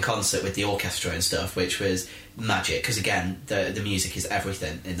it live in concert with the orchestra and stuff, which was magic, because, again, the music is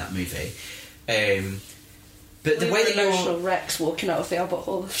everything in that movie. But the way that emotional you're... wrecks walking out of the Albert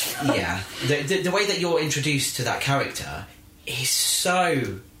Hall. Yeah. The way that you're introduced to that character is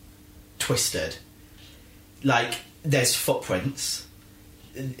so twisted. Like, there's footprints.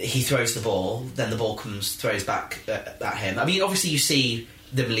 He throws the ball, then the ball throws back at him. I mean, obviously you see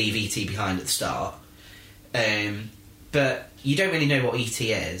them leave E.T. behind at the start, but you don't really know what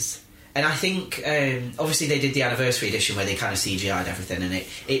E.T. is. And I think, obviously they did the anniversary edition where they kind of CGI'd everything, and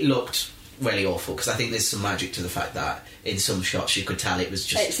it looked really awful, because I think there's some magic to the fact that in some shots you could tell it was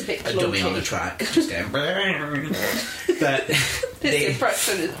just It's a bit dummy clunky. on the track, just going... But This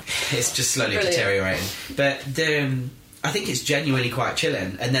impression is it's just slowly Brilliant. deteriorating. But I think it's genuinely quite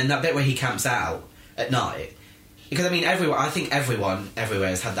chilling. And then that bit where he camps out at night, because I mean, I think everyone everywhere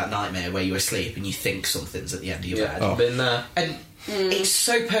has had that nightmare where you're asleep and you think something's at the end of your bed. Oh. Been there. And it's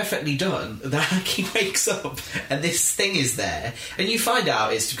so perfectly done that he wakes up and this thing is there, and you find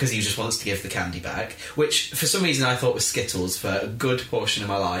out it's because he just wants to give the candy back, which for some reason I thought was Skittles for a good portion of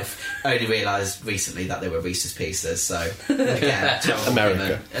my life. I only realised recently that they were Reese's Pieces, so again, terrible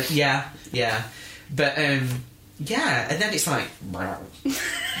America. women. Yeah. But yeah, and then it's like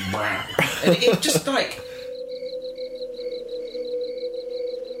and it just like...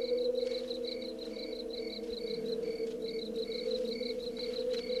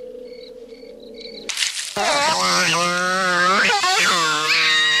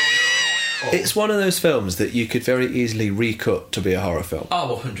 It's one of those films that you could very easily recut to be a horror film.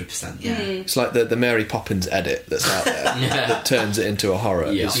 Oh, 100%, yeah. It's like the Mary Poppins edit that's out there that turns it into a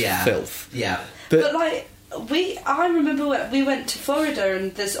horror. Yeah. It's Yeah. filth. Yeah. But like I remember when we went to Florida,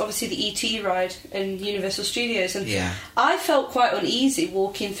 and there's obviously the E.T. ride in Universal Studios, and Yeah. I felt quite uneasy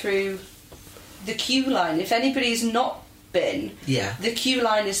walking through the queue line. If anybody's not been, Yeah. the queue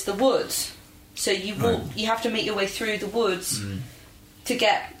line is the woods, so you walk. You have to make your way through the woods to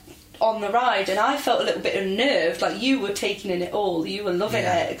get on the ride, and I felt a little bit unnerved. Like, you were taking in it all, you were loving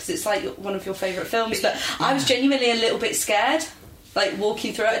Yeah. it because it's like one of your favourite films, but I was genuinely a little bit scared. Like,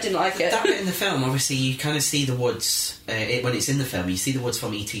 walking through it, I didn't like it. That bit in the film, obviously, you kind of see the woods when it's in the film. You see the woods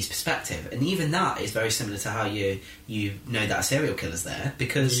from E.T.'s perspective, and even that is very similar to how you know that a serial killer's there,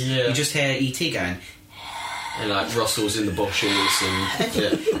 because Yeah. you just hear E.T. going, And like rustles in the bushes and yeah.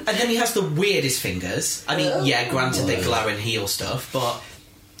 and then he has the weirdest fingers. I mean, yeah, granted they glow and heal stuff, but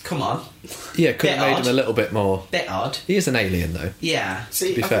come on, Yeah, could have Bit made odd. him a little bit more. bit odd. He is an alien, though. Yeah,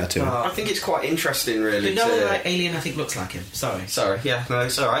 See, be I fair think- to him. I think it's quite interesting, really. but no to- like, alien I think looks like him. Sorry, Sorry, yeah, no,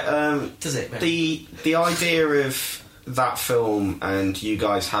 it's alright. does it? The idea of that film and you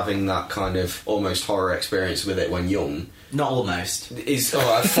guys having that kind of almost horror experience with it when young Not almost. is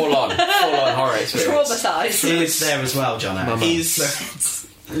a full on horror experience. Traumatised. Fluid's there as well, John. Mama. Is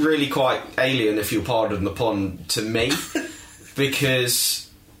really quite alien, if you'll pardon the pun, to me, because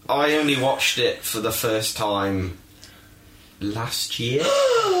I only watched it for the first time last year,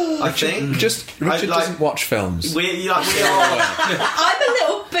 I think. Richard I, like, doesn't watch films. we are. I'm a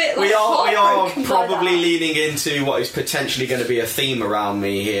little bit bit like We are heartbroken by probably that. leaning into what is potentially going to be a theme around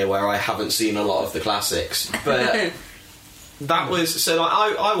me here, where I haven't seen a lot of the classics. But that was so. Like,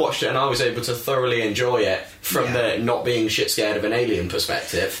 I watched it and I was able to thoroughly enjoy it from the not being shit scared of an alien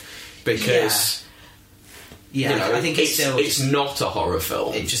perspective, because Yeah, you know, I think it's not a horror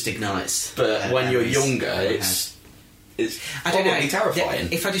film. It just ignites. But when you're memories younger, in your it's I don't know. probably terrifying.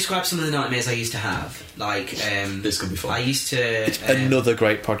 If I describe some of the nightmares I used to have, like This could be fun. I used to Another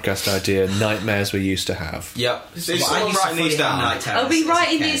great podcast idea: nightmares we used to have. Yep. Is well, I someone used to writing these fully have down? night terrors Are we as a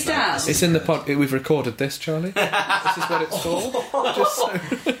writing kid, these like, down? It's in the pod. We've recorded this, Charlie. This is what it's for. Just so.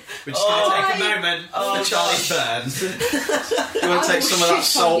 We're just going to take a Oh, moment for Charlie Burns. You want to take some of that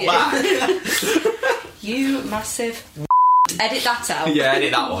salt back? You massive. Edit that out. Yeah,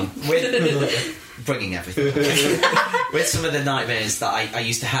 edit that one. With bringing everything with some of the nightmares that I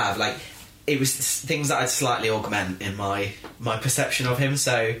used to have, like it was things that I'd slightly augment in my perception of him.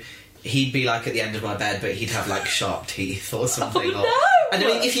 So he'd be like at the end of my bed, but he'd have like sharp teeth or something. Oh, or, no! and I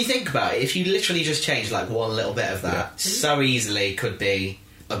mean, if you think about it, if you literally just change like one little bit of that, so easily could be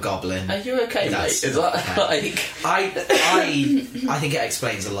a goblin. Are you okay, mate? That's Is that okay. like... I think it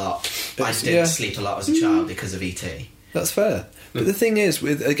explains a lot. I didn't sleep a lot as a child because of E.T. That's fair. But the thing is,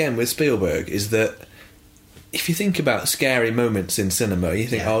 with Spielberg, is that if you think about scary moments in cinema, you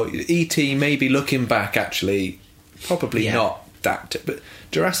think, oh, E.T. maybe looking back, actually, probably not that. But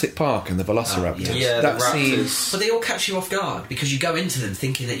Jurassic Park and the Velociraptors, Yeah, that the scene. raptors. But they all catch you off guard because you go into them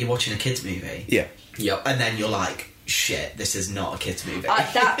thinking that you're watching a kids' movie. Yeah. Yep. And then you're like, shit, this is not a kids' movie.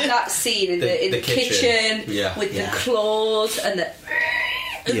 That scene in the kitchen Yeah. with Yeah. the claws and the.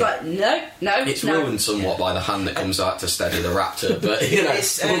 It's like, no. It's ruined somewhat by the hand that comes out to steady the raptor, but you know,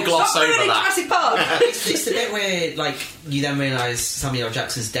 It's, we'll gloss Stop over ruining that. Jurassic Park. it's the bit where, like, you then realise Samuel L.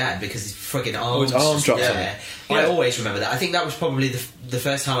 Jackson's dead because his friggin' arms. his arm just drops there. on I Yeah. always remember that. I think that was probably the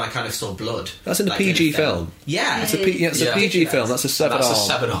first time I kind of saw blood. That's in a like, PG a film. Yeah. It's a PG film. That's a severed That's a arm.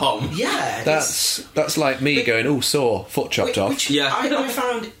 severed arm. Yeah. That's like me going, oh, saw foot chopped off. Which Yeah.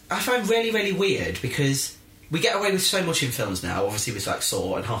 I found really, really weird because we get away with so much in films now, obviously with like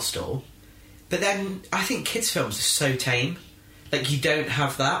Saw and Hostel, but then I think kids' films are so tame. Like, you don't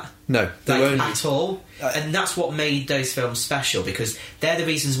have that. No, they Like, won't. at all. And that's what made those films special, because they're the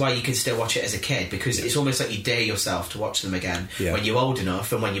reasons why you can still watch it as a kid, because it's almost like you dare yourself to watch them again when you're old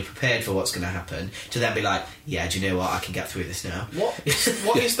enough and when you're prepared for what's going to happen, to then be like, yeah, do you know what, I can get through this now. What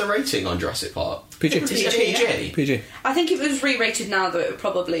is the rating on Jurassic Park? PG. Is it PG? PG. I think if it was re-rated now, though, it would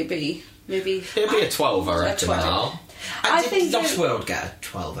probably be maybe. It'd be a 12, I reckon. 12. Now. I Did think Lost it- World get a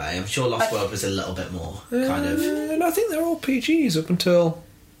 12A? I'm sure Lost World was a little bit more kind of... And I think they're all PGs up until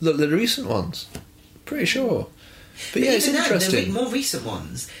the recent ones. Pretty sure. But yeah, it's even then, interesting. the more recent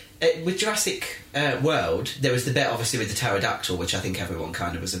ones, with Jurassic World, there was the bit obviously with the pterodactyl, which I think everyone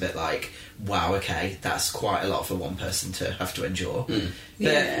kind of was a bit like, wow, okay, that's quite a lot for one person to have to endure.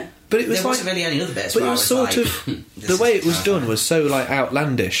 Yeah. But it was there like, wasn't really any other bits. but it where I was sort like, of this the way is it was done terrifying. was so like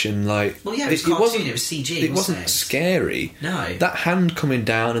outlandish and like. Well, yeah, it was cartoon, it was CG, It wasn't wasn't it? scary. No. That hand coming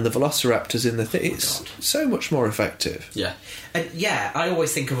down and the velociraptors in the thing. It's so much more effective. Yeah. And yeah, I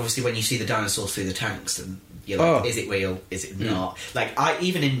always think of obviously when you see the dinosaurs through the tanks and you're like, is it real? Is it not? Like,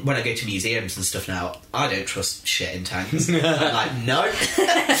 when I go to museums and stuff now, I don't trust shit in tanks. I'm like, no,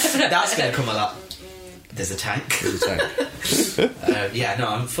 that's going to come a lot. There's a tank. Yeah, no,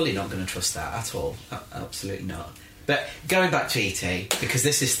 I'm fully not going to trust that at all. Absolutely not. But going back to E.T., because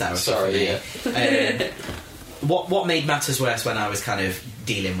this is therapy for me. What made matters worse when I was kind of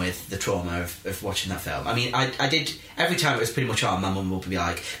dealing with the trauma of watching that film? I mean, I did, every time it was pretty much on, my mum would be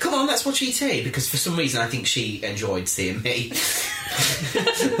like, come on, let's watch E.T., because for some reason I think she enjoyed seeing me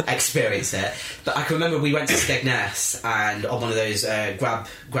experience it. But I can remember we went to Skegness, and on one of those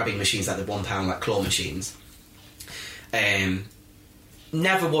grabbing machines, like the £1 like claw machines,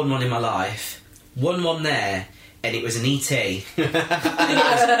 never won one in my life, won one there, and it was an E.T.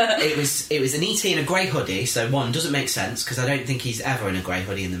 it was an E.T. in a grey hoodie, so one, doesn't make sense, because I don't think he's ever in a grey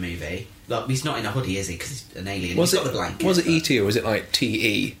hoodie in the movie. Like, he's not in a hoodie, is he? Because he's an alien. Was He's it got the blanket. Was it E.T. or was it like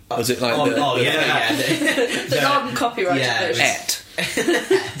T.E.? Was it like The non-copyrighted Yeah,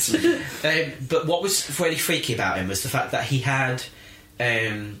 version. But what was really freaky about him was the fact that he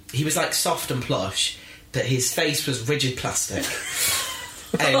was like soft and plush, but his face was rigid plastic.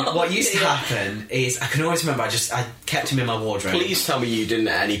 And what used to happen is, I can always remember, I kept him in my wardrobe. Please tell me you didn't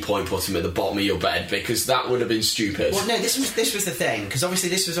at any point put him at the bottom of your bed, because that would have been stupid. Well, no, this was the thing, because obviously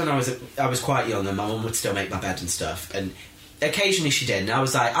this was when I was quite young, and my mum would still make my bed and stuff, and occasionally she did, and I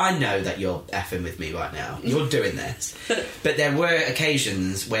was like, I know that you're effing with me right now, you're doing this. But there were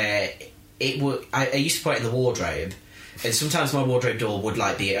occasions where I used to put it in the wardrobe, And sometimes my wardrobe door would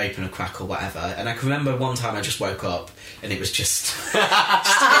like be open or crack or whatever. And I can remember one time I just woke up and it was just, in the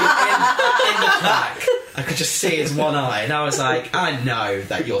crack. I could just see his one eye, and I was like, I know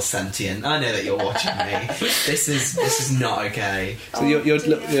that you're sentient. I know that you're watching me. This is not okay. So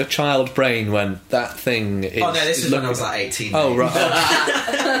your child brain went, that thing is... Oh no, this was when I was like 18. Oh, right.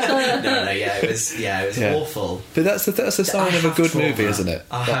 It was awful. But that's the sign of a good trauma. movie, isn't it?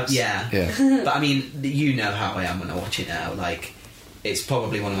 Yeah. But I mean, you know how I am when I watch it now. Like, it's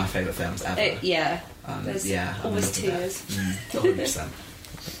probably one of my favourite films ever. There's always tears. 100%.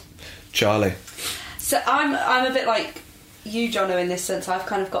 Charlie. So I'm a bit like you, Jono, in this sense. I've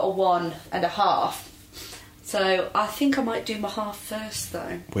kind of got a 1.5. So I think I might do my half first,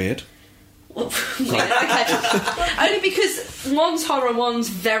 though. Weird. Okay. Only because one's horror, one's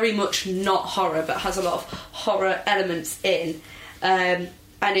very much not horror, but has a lot of horror elements in. And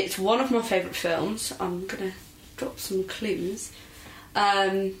it's one of my favourite films. I'm going to drop some clues.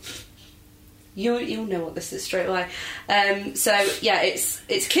 You'll know what this is straight away. So yeah, it's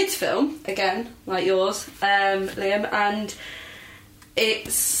a kids' film again, like yours, Liam, and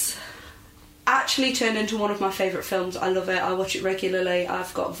it's actually turned into one of my favourite films. I love it. I watch it regularly.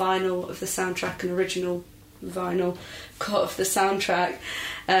 I've got vinyl of the soundtrack, an original vinyl cut of the soundtrack,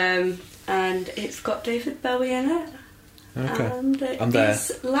 and it's got David Bowie in it. Okay. And I'm there.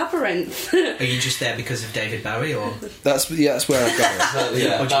 it's Labyrinth. Are you just there because of David Bowie, or That's where I've got it.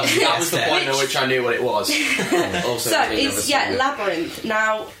 Yeah, that was the point at which I knew what it was. Also, So it's Labyrinth.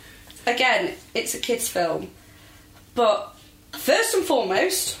 Now, again, it's a kids' film, but first and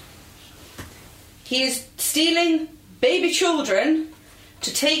foremost, he is stealing baby children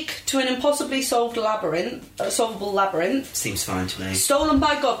to take to an impossibly solvable labyrinth, seems fine to me. stolen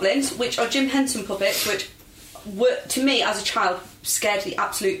by goblins, which are Jim Henson puppets, which were, to me as a child, scared the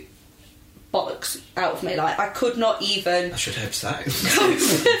absolute bollocks out of me. Like, I could not even. I should hope so.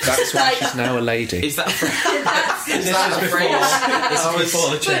 That's why she's now a lady. Is that a phrase? This is before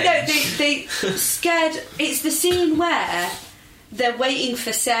the But change. no, they scared. It's the scene where they're waiting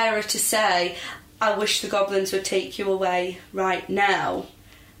for Sarah to say, "I wish the goblins would take you away right now,"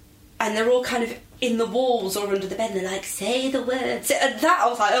 and they're all kind of in the walls or under the bed, and they're like, "Say the words." And that I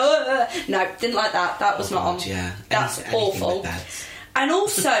was like, no, didn't like that. That was not on. Yeah, That's anything awful. with beds. And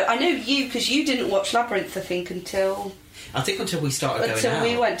also, I know you, because you didn't watch Labyrinth, I think, until we started going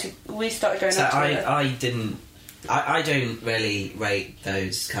out. we started going So out. together. I don't really rate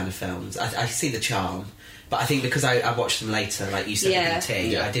those kind of films. I see the charm, but I think because I watched them later, like you said, Yeah. with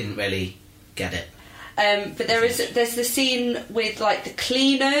BT, I didn't really get it. But there's the scene with like the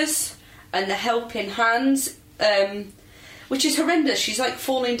cleaners and the helping hands, which is horrendous. She's like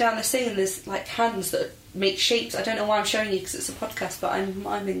falling down the thing, and there's like hands that make shapes. I don't know why I'm showing you because it's a podcast, but I'm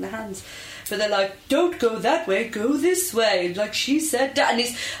miming the hands. But they're like, "Don't go that way, go this way," like she said, and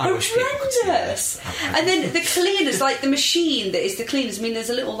it's I wish people could see horrendous. this. And then the cleaners, like the machine that is the cleaners. I mean, there's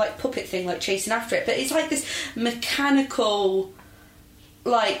a little like puppet thing like chasing after it, but it's like this mechanical,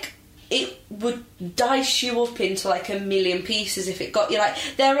 like. It would dice you up into like a million pieces if it got you. Like,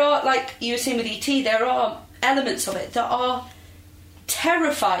 there are, like you were saying with E.T., there are elements of it that are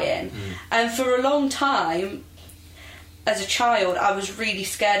terrifying. And for a long time, as a child, I was really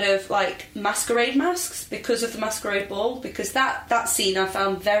scared of like masquerade masks because of the Masquerade Ball, because that scene I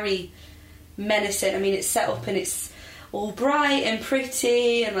found very menacing. I mean, it's set up and it's all bright and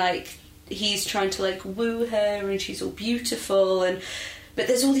pretty, and like he's trying to like woo her, and she's all beautiful, but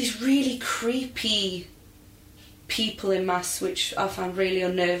there's all these really creepy people in masks, which I found really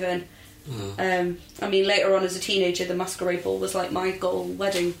unnerving. I mean, later on as a teenager, the Masquerade Ball was like my goal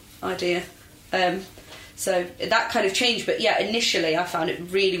wedding idea. So that kind of changed, but yeah, initially I found it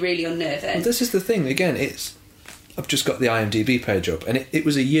really, really unnerving. Well, this is the thing, again, I've just got the IMDb page up, and it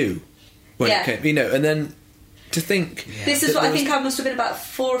was a U when it came, and then to think... Yeah. This is what I think I must have been about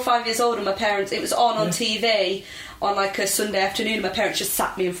 4 or 5 years old, and my parents, it was on TV on like a Sunday afternoon, and my parents just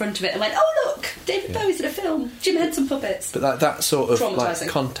sat me in front of it and went, "Oh look, David Bowie's in a film, Jim Henson puppets." But that sort of like Traumatising.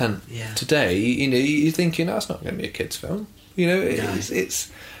 content today, you're thinking, that's not going to be a kids' film.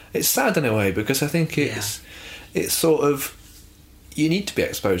 It's sad in a way, because I think it's sort of, you need to be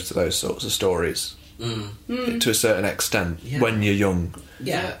exposed to those sorts of stories to a certain extent when you're young.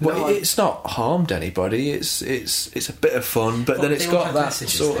 Yeah, Well, it's not harmed anybody. It's a bit of fun, but then it's they all got have that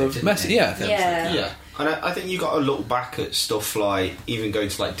messages sort though, of didn't message. they? Yeah, Yeah, and I think you got to look back at stuff like, even going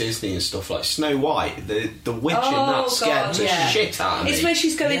to like Disney and stuff like Snow White, the witch in that scared the shit out of me. It's when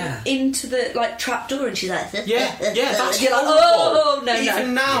she's going into the like trap door and she's like, yeah, that's you're like, horrible. no,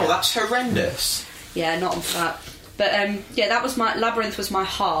 Even now, that's horrendous. Yeah, not on for that. But that was my Labyrinth was my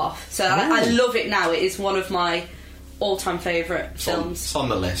half. So I love it now. It is one of my all-time favourite films. It's on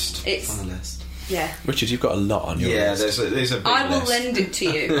the list. It's On the list. yeah. Richard, you've got a lot on your list. There's a big I will list. lend it to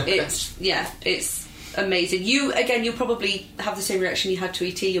you. It's amazing. You'll probably have the same reaction you had to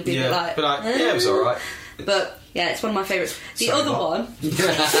ET. You'll be a bit like, it was alright. But yeah, it's one of my favourites. The Sorry, other what? one,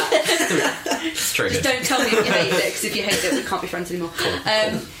 It's triggered. just don't tell me if you hate it, because if you hate it, we can't be friends anymore.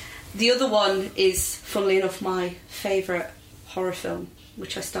 The other one is, funnily enough, my favourite horror film,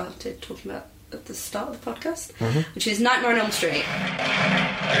 which I started talking about at the start of the podcast, which is Nightmare on Elm Street.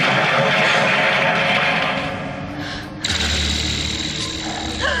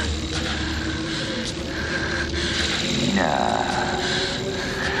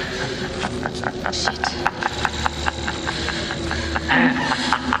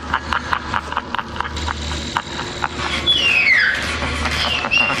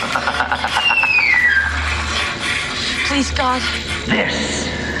 Please, God. This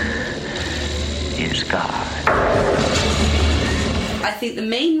is God. I think the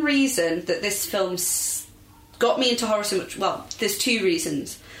main reason that this film got me into horror so much, well, there's two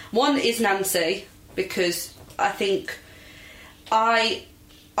reasons. One is Nancy, because I think I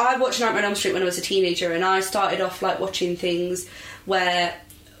watched Nightmare on Elm Street when I was a teenager, and I started off like watching things where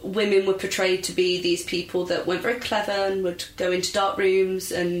women were portrayed to be these people that weren't very clever and would go into dark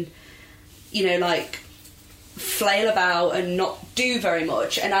rooms and, you know, like flail about and not do very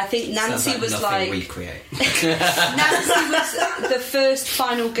much. And I think Nancy was nothing like we create. Nancy was the first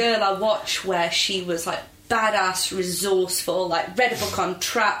final girl I watched where she was like badass, resourceful, like read a book on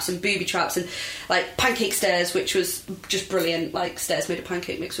traps and booby traps and like pancake stairs, which was just brilliant, like stairs made of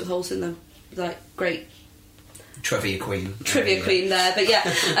pancake mixed with holes in them, like great Trivia queen. queen there. But yeah,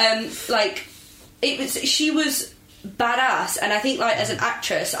 like she was badass, and I think like as an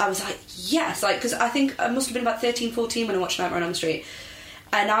actress I was like yes, like because I think I must have been about 13, 14 when I watched Nightmare on Elm Street,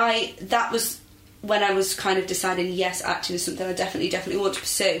 and that was when I was kind of deciding yes, acting is something I definitely want to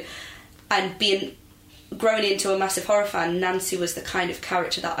pursue. And growing into a massive horror fan, Nancy was the kind of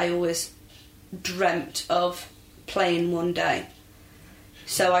character that I always dreamt of playing one day.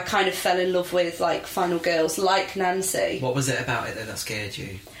 So I kind of fell in love with like final girls like Nancy. What was it about it that scared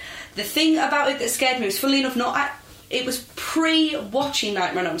you? The thing about it that scared me was, funnily enough, it was pre-watching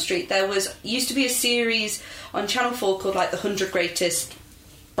Nightmare on Elm Street. There used to be a series on Channel 4 called like the 100 Greatest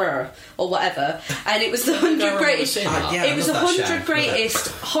or whatever, and it was the 100 greatest. It was the 100 greatest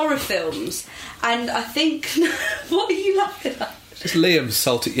horror films, and I think what are you laughing at? Just Liam's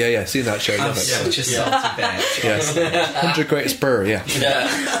salty. Yeah, seen that show. Love it. Such a salty bitch. Yes, 100 Greatest Burr. Yeah.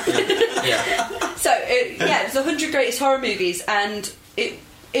 Yeah. So it was the 100 greatest horror movies, and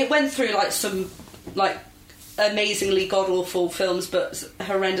it went through like some like amazingly god awful films, but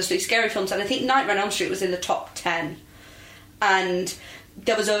horrendously scary films, and I think Nightmare on Elm Street was in the top 10. And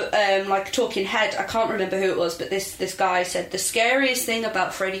there was a like talking head, I can't remember who it was, but this guy said the scariest thing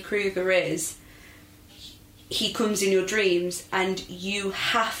about Freddy Krueger is he comes in your dreams and you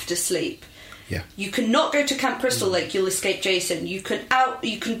have to sleep. Yeah. You cannot go to Camp Crystal Lake, you'll escape Jason. You can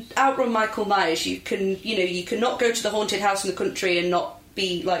outrun Michael Myers. You cannot go to the haunted house in the country and not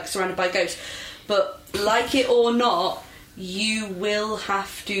be like surrounded by ghosts. But like it or not, you will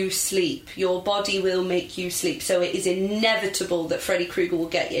have to sleep. Your body will make you sleep. So it is inevitable that Freddy Krueger will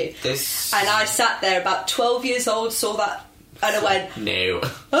get you. And I sat there about 12 years old, saw that, and I went, no.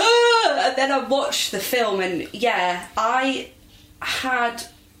 ah! And then I watched the film, and yeah, I had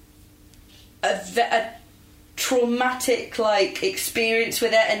a traumatic like experience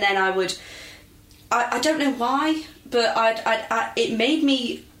with it, and then I don't know why, but it made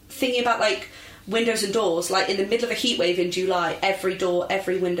me thinking about like windows and doors. Like in the middle of a heat wave in July, every door,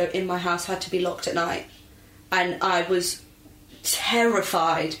 every window in my house had to be locked at night, and I was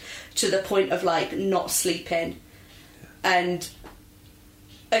terrified to the point of like not sleeping. And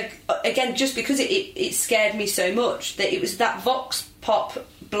again, just because it scared me so much, that it was that Vox Pop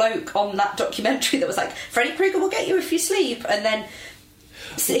bloke on that documentary that was like, Freddy Krueger will get you if you sleep, and then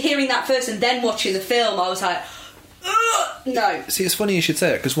hearing that first and then watching the film, I was like, no. See, it's funny you should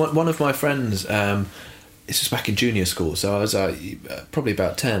say it, because one of my friends, this was back in junior school, so I was probably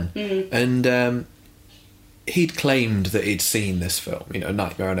about 10, and he'd claimed that he'd seen this film,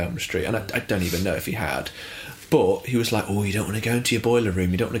 Nightmare on Elm Street, and I don't even know if he had, but he was like, oh, you don't want to go into your boiler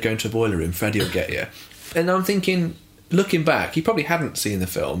room, Freddy will get you. And I'm thinking, looking back, he probably hadn't seen the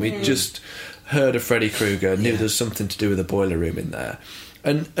film, he'd just heard of Freddy Krueger, knew there was something to do with a boiler room in there.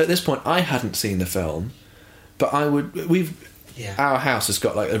 And at this point, I hadn't seen the film, but Yeah. our house has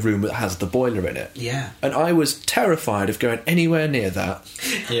got like a room that has the boiler in it. Yeah. And I was terrified of going anywhere near that.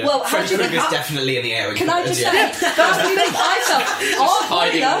 Yeah. Well, Freddy Krueger's definitely in the area. Can I just say, that's the thing I felt. Our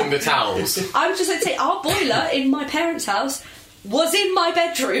Hiding among boiler, the towels. I was just going to say, our boiler in my parents' house was in my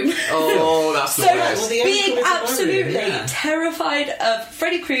bedroom. Oh, that's the So worst. being absolutely terrified of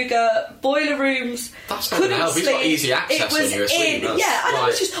Freddy Krueger, boiler rooms, That's not couldn't gonna help. He's sleep. got easy access it was when you're asleep. That's yeah, and I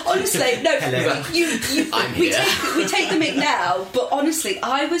was like- just honestly no. I'm we here. take the mic now, but honestly,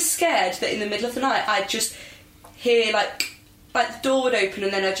 I was scared that in the middle of the night I'd just hear like the door would open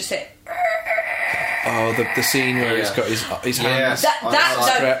and then I'd just say. Oh, the scene where he's got his hands.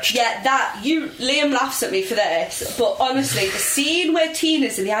 Stretched. Liam laughs at me for this, but honestly, the scene where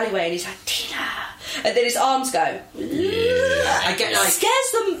Tina's in the alleyway and he's like, Tina, and then his arms go, I get like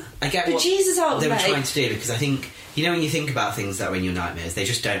scares them. I get the what Jesus out of they me. were trying to do, because I think, you know, when you think about things that are in your nightmares, they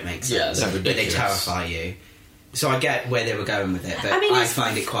just don't make Yeah, sense. they're but they ridiculous. terrify you. So I get where they were going with it, but I mean, I it's-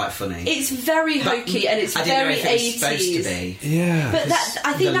 find it quite funny. It's very hokey and it's I didn't very know if it was supposed to 80s. be. Yeah. But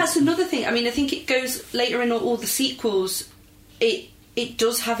I think that's another thing. I mean, I think it goes later in all the sequels. It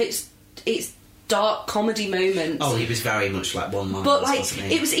does have its dark comedy moments. Oh, he was very much like one line. But like wasn't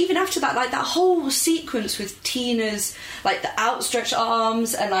he? it was even after that, like that whole sequence with Tina's like the outstretched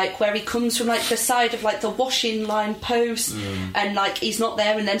arms and like where he comes from like the side of like the washing line post and like he's not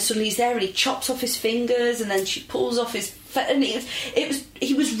there and then suddenly he's there and he chops off his fingers and then she pulls off his and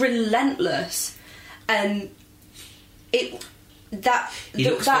he was relentless and he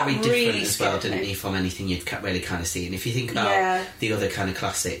looks that very really different as well, scared didn't me. he, from anything you'd really kind of see. And if you think about Yeah. the other kind of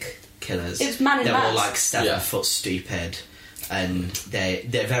classic killers, It's Man in they're all Masks. like 7 foot stupid, and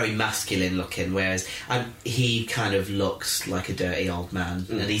they're very masculine looking. Whereas he kind of looks like a dirty old man,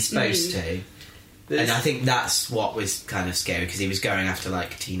 and he's supposed to. And I think that's what was kind of scary, because he was going after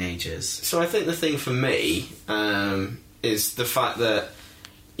like teenagers. So I think the thing for me is the fact that,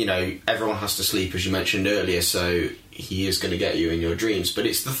 you know, everyone has to sleep, as you mentioned earlier, so he is going to get you in your dreams. But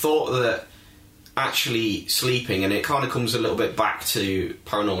it's the thought that actually sleeping, and it kind of comes a little bit back to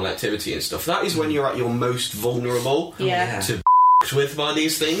Paranormal Activity and stuff, that is when you're at your most vulnerable Yeah. to with by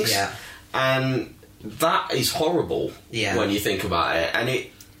these things. Yeah. And that is horrible when you think about it. And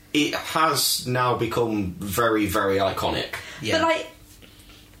it has now become very, very iconic. Yeah. But like,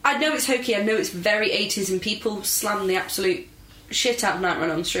 I know it's hokey, I know it's very 80s and people slam the absolute shit out of Nightmare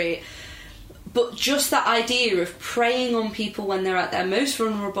on Elm Street, but just that idea of preying on people when they're at their most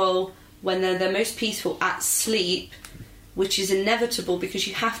vulnerable, when they're their most peaceful, at sleep, which is inevitable because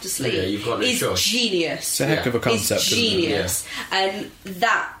you have to sleep, Yeah, you've got no is choice. genius. It's a heck of a concept, It's isn't it? genius. And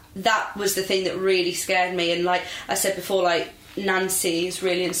that was the thing that really scared me. And like I said before, like Nancy has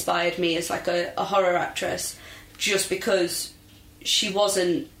really inspired me as like a horror actress, just because she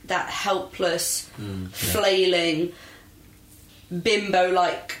wasn't that helpless, flailing, bimbo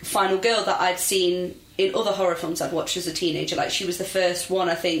like final girl that I'd seen in other horror films I'd watched as a teenager. Like, she was the first one,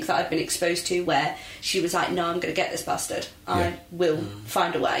 I think, that I'd been exposed to where she was like, no, I'm going to get this bastard. I will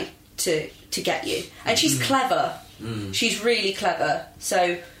find a way to get you. And she's clever. She's really clever.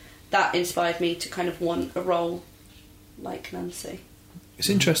 So that inspired me to kind of want a role like Nancy. It's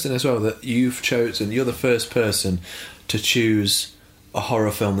interesting as well that you're the first person to choose a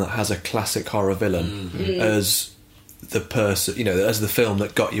horror film that has a classic horror villain as the person, you know, as the film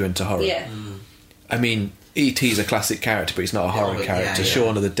that got you into horror. Yeah. I mean, E.T.'s a classic character, but he's not a horror but- character. yeah.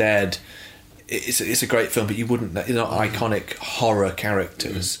 Shaun of the Dead, it's a great film, but you're not iconic horror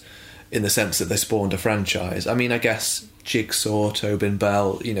characters in the sense that they spawned a franchise. I mean, I guess Jigsaw, Tobin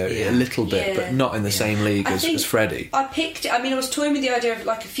Bell, you know, a little bit, Yeah. but not in the same league I as think Freddy. I was toying with the idea of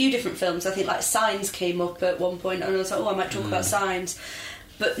like a few different films. I think like Signs came up at one point, and I was like, oh, I might talk about Signs.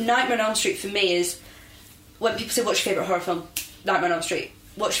 But Nightmare on Elm Street for me is, when people say, what's your favourite horror film? Nightmare on Elm Street.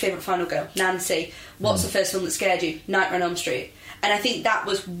 What's your favourite final girl? Nancy. What's the first film that scared you? Nightmare on Elm Street. And I think that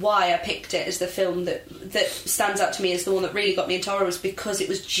was why I picked it as the film that stands out to me as the one that really got me into horror, was because it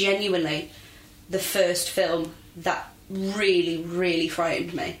was genuinely the first film that really, really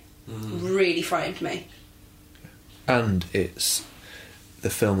frightened me. Really frightened me. And it's the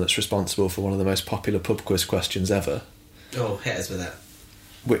film that's responsible for one of the most popular pub quiz questions ever. Oh, hit us with it.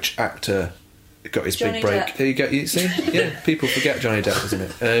 Which actor got his Johnny big break? Depp. There you go. You see, yeah, people forget Johnny Depp, isn't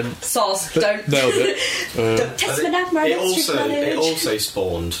it? Soz, but don't. nailed it. Don't test my Nightmare on Elm Street knowledge. It also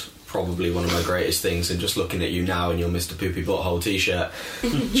spawned probably one of my greatest things, and just looking at you now in your Mr. Poopy Butthole t-shirt,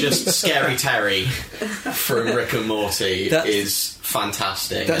 just Scary Terry from Rick and Morty is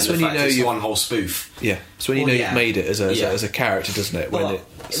fantastic. That's and when the you fact know it's you- one whole spoof. Yeah, so when you know you've made it as a character, doesn't it? Well,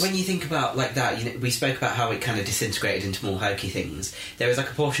 when you think about like that, you know, we spoke about how it kind of disintegrated into more hokey things. There was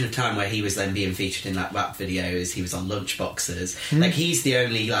like a portion of time where he was then being featured in like rap videos. He was on Lunchboxes. Like he's the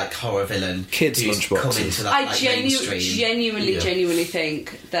only like horror villain Kids who's Lunchboxes. come into that like, mainstream. genuinely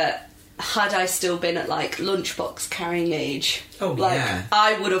think that had I still been at like lunchbox carrying age,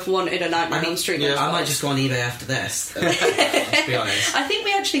 I would have wanted a Nightmare on Elm Street. I might just go on eBay after this. Let's be honest. I think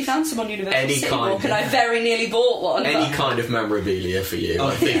we actually found some on Universal Any City kind Walk, and I very nearly bought one. Any kind of memorabilia for you,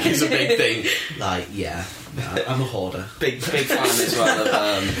 I think, is a big thing. Like, I'm a hoarder. Big fan as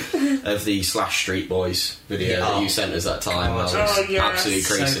well of the Street Boys video that you sent us that time. I was absolutely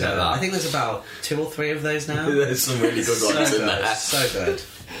creasing at that. I think there's about 2 or 3 of those now. There's some really good ones in there. So good.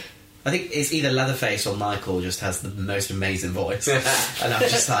 I think it's either Leatherface or Michael just has the most amazing voice. And I'm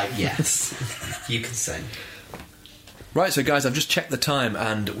just like, yes, you can sing. Right, so guys, I've just checked the time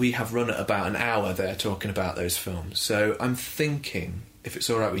and we have run at about an hour there talking about those films. So I'm thinking, if it's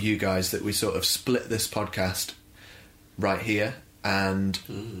all right with you guys, that we sort of split this podcast right here and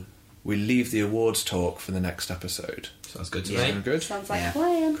we leave the awards talk for the next episode. Sounds good to Sound me. good? Sounds like a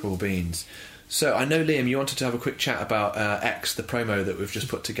plan. Cool beans. So I know, Liam, you wanted to have a quick chat about X, the promo that we've just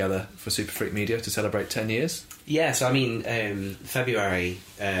put together for Super Freak Media to celebrate 10 years. Yeah, so I mean, February,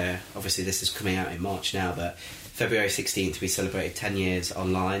 obviously this is coming out in March now, but February 16th we celebrated 10 years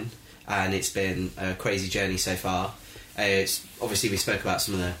online, and it's been a crazy journey so far. It's obviously we spoke about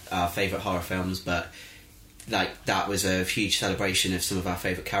some of our favourite horror films, but like that was a huge celebration of some of our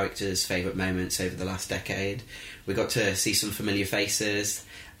favourite characters, favourite moments over the last decade. We got to see some familiar faces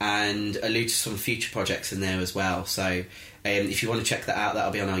and allude to some future projects in there as well. So if you want to check that out,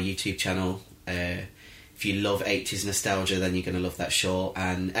 that'll be on our YouTube channel. If you love 80s nostalgia, then you're going to love that short,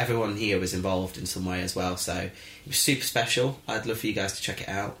 and everyone here was involved in some way as well, so it was super special. I'd love for you guys to check it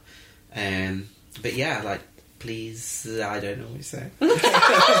out. But yeah, like, please, I don't know what you say.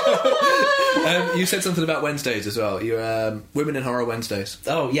 You said something about Wednesdays as well. You're Women in Horror Wednesdays.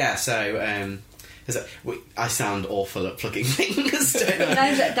 Oh yeah, so I sound awful at plugging things.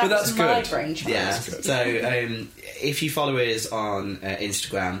 That's my brainchild. Yeah. So if you follow us on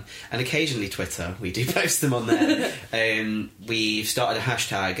Instagram and occasionally Twitter, we do post them on there. We've started a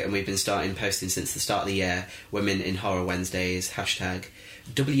hashtag, and we've been posting since the start of the year. Women in Horror Wednesdays hashtag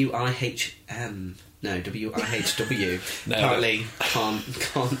WIHM. No, WIHW. No. Apparently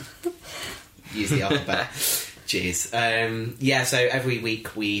can't use the alphabet. Jeez. So every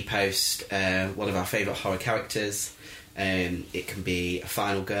week we post one of our favourite horror characters. It can be a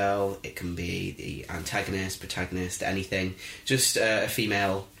final girl, it can be the antagonist, protagonist, anything. Just a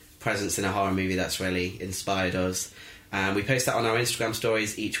female presence in a horror movie that's really inspired us. And we post that on our Instagram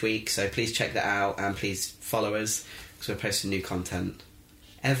stories each week, so please check that out and please follow us, because we're posting new content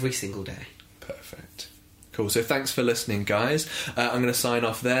every single day. Perfect. Cool, so thanks for listening, guys. I'm going to sign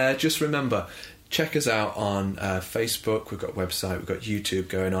off there. Just remember, check us out on Facebook. We've got a website, we've got YouTube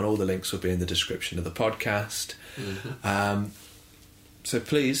going on. All the links will be in the description of the podcast. Mm-hmm. So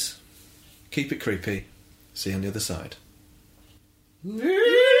please, keep it creepy. See you on the other side.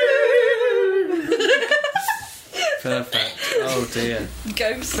 Perfect. Oh dear.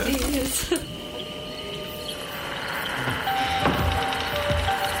 Ghosties.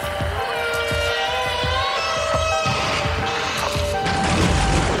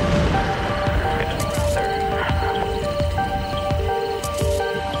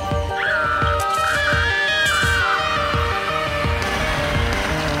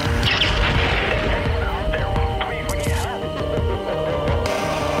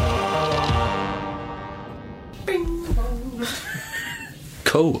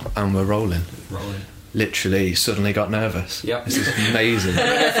 Cool, and we're rolling. Rolling. Literally, suddenly got nervous. Yep. This is amazing. For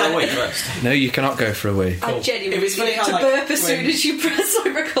a week first. No, you cannot go for a week. I genuinely It was funny how, to like, burp as when- soon as you press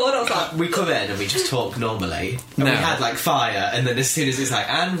like record. I was like, We come in and we just talk normally, and No. we had like fire, and then as soon as it's like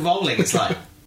and rolling, it's like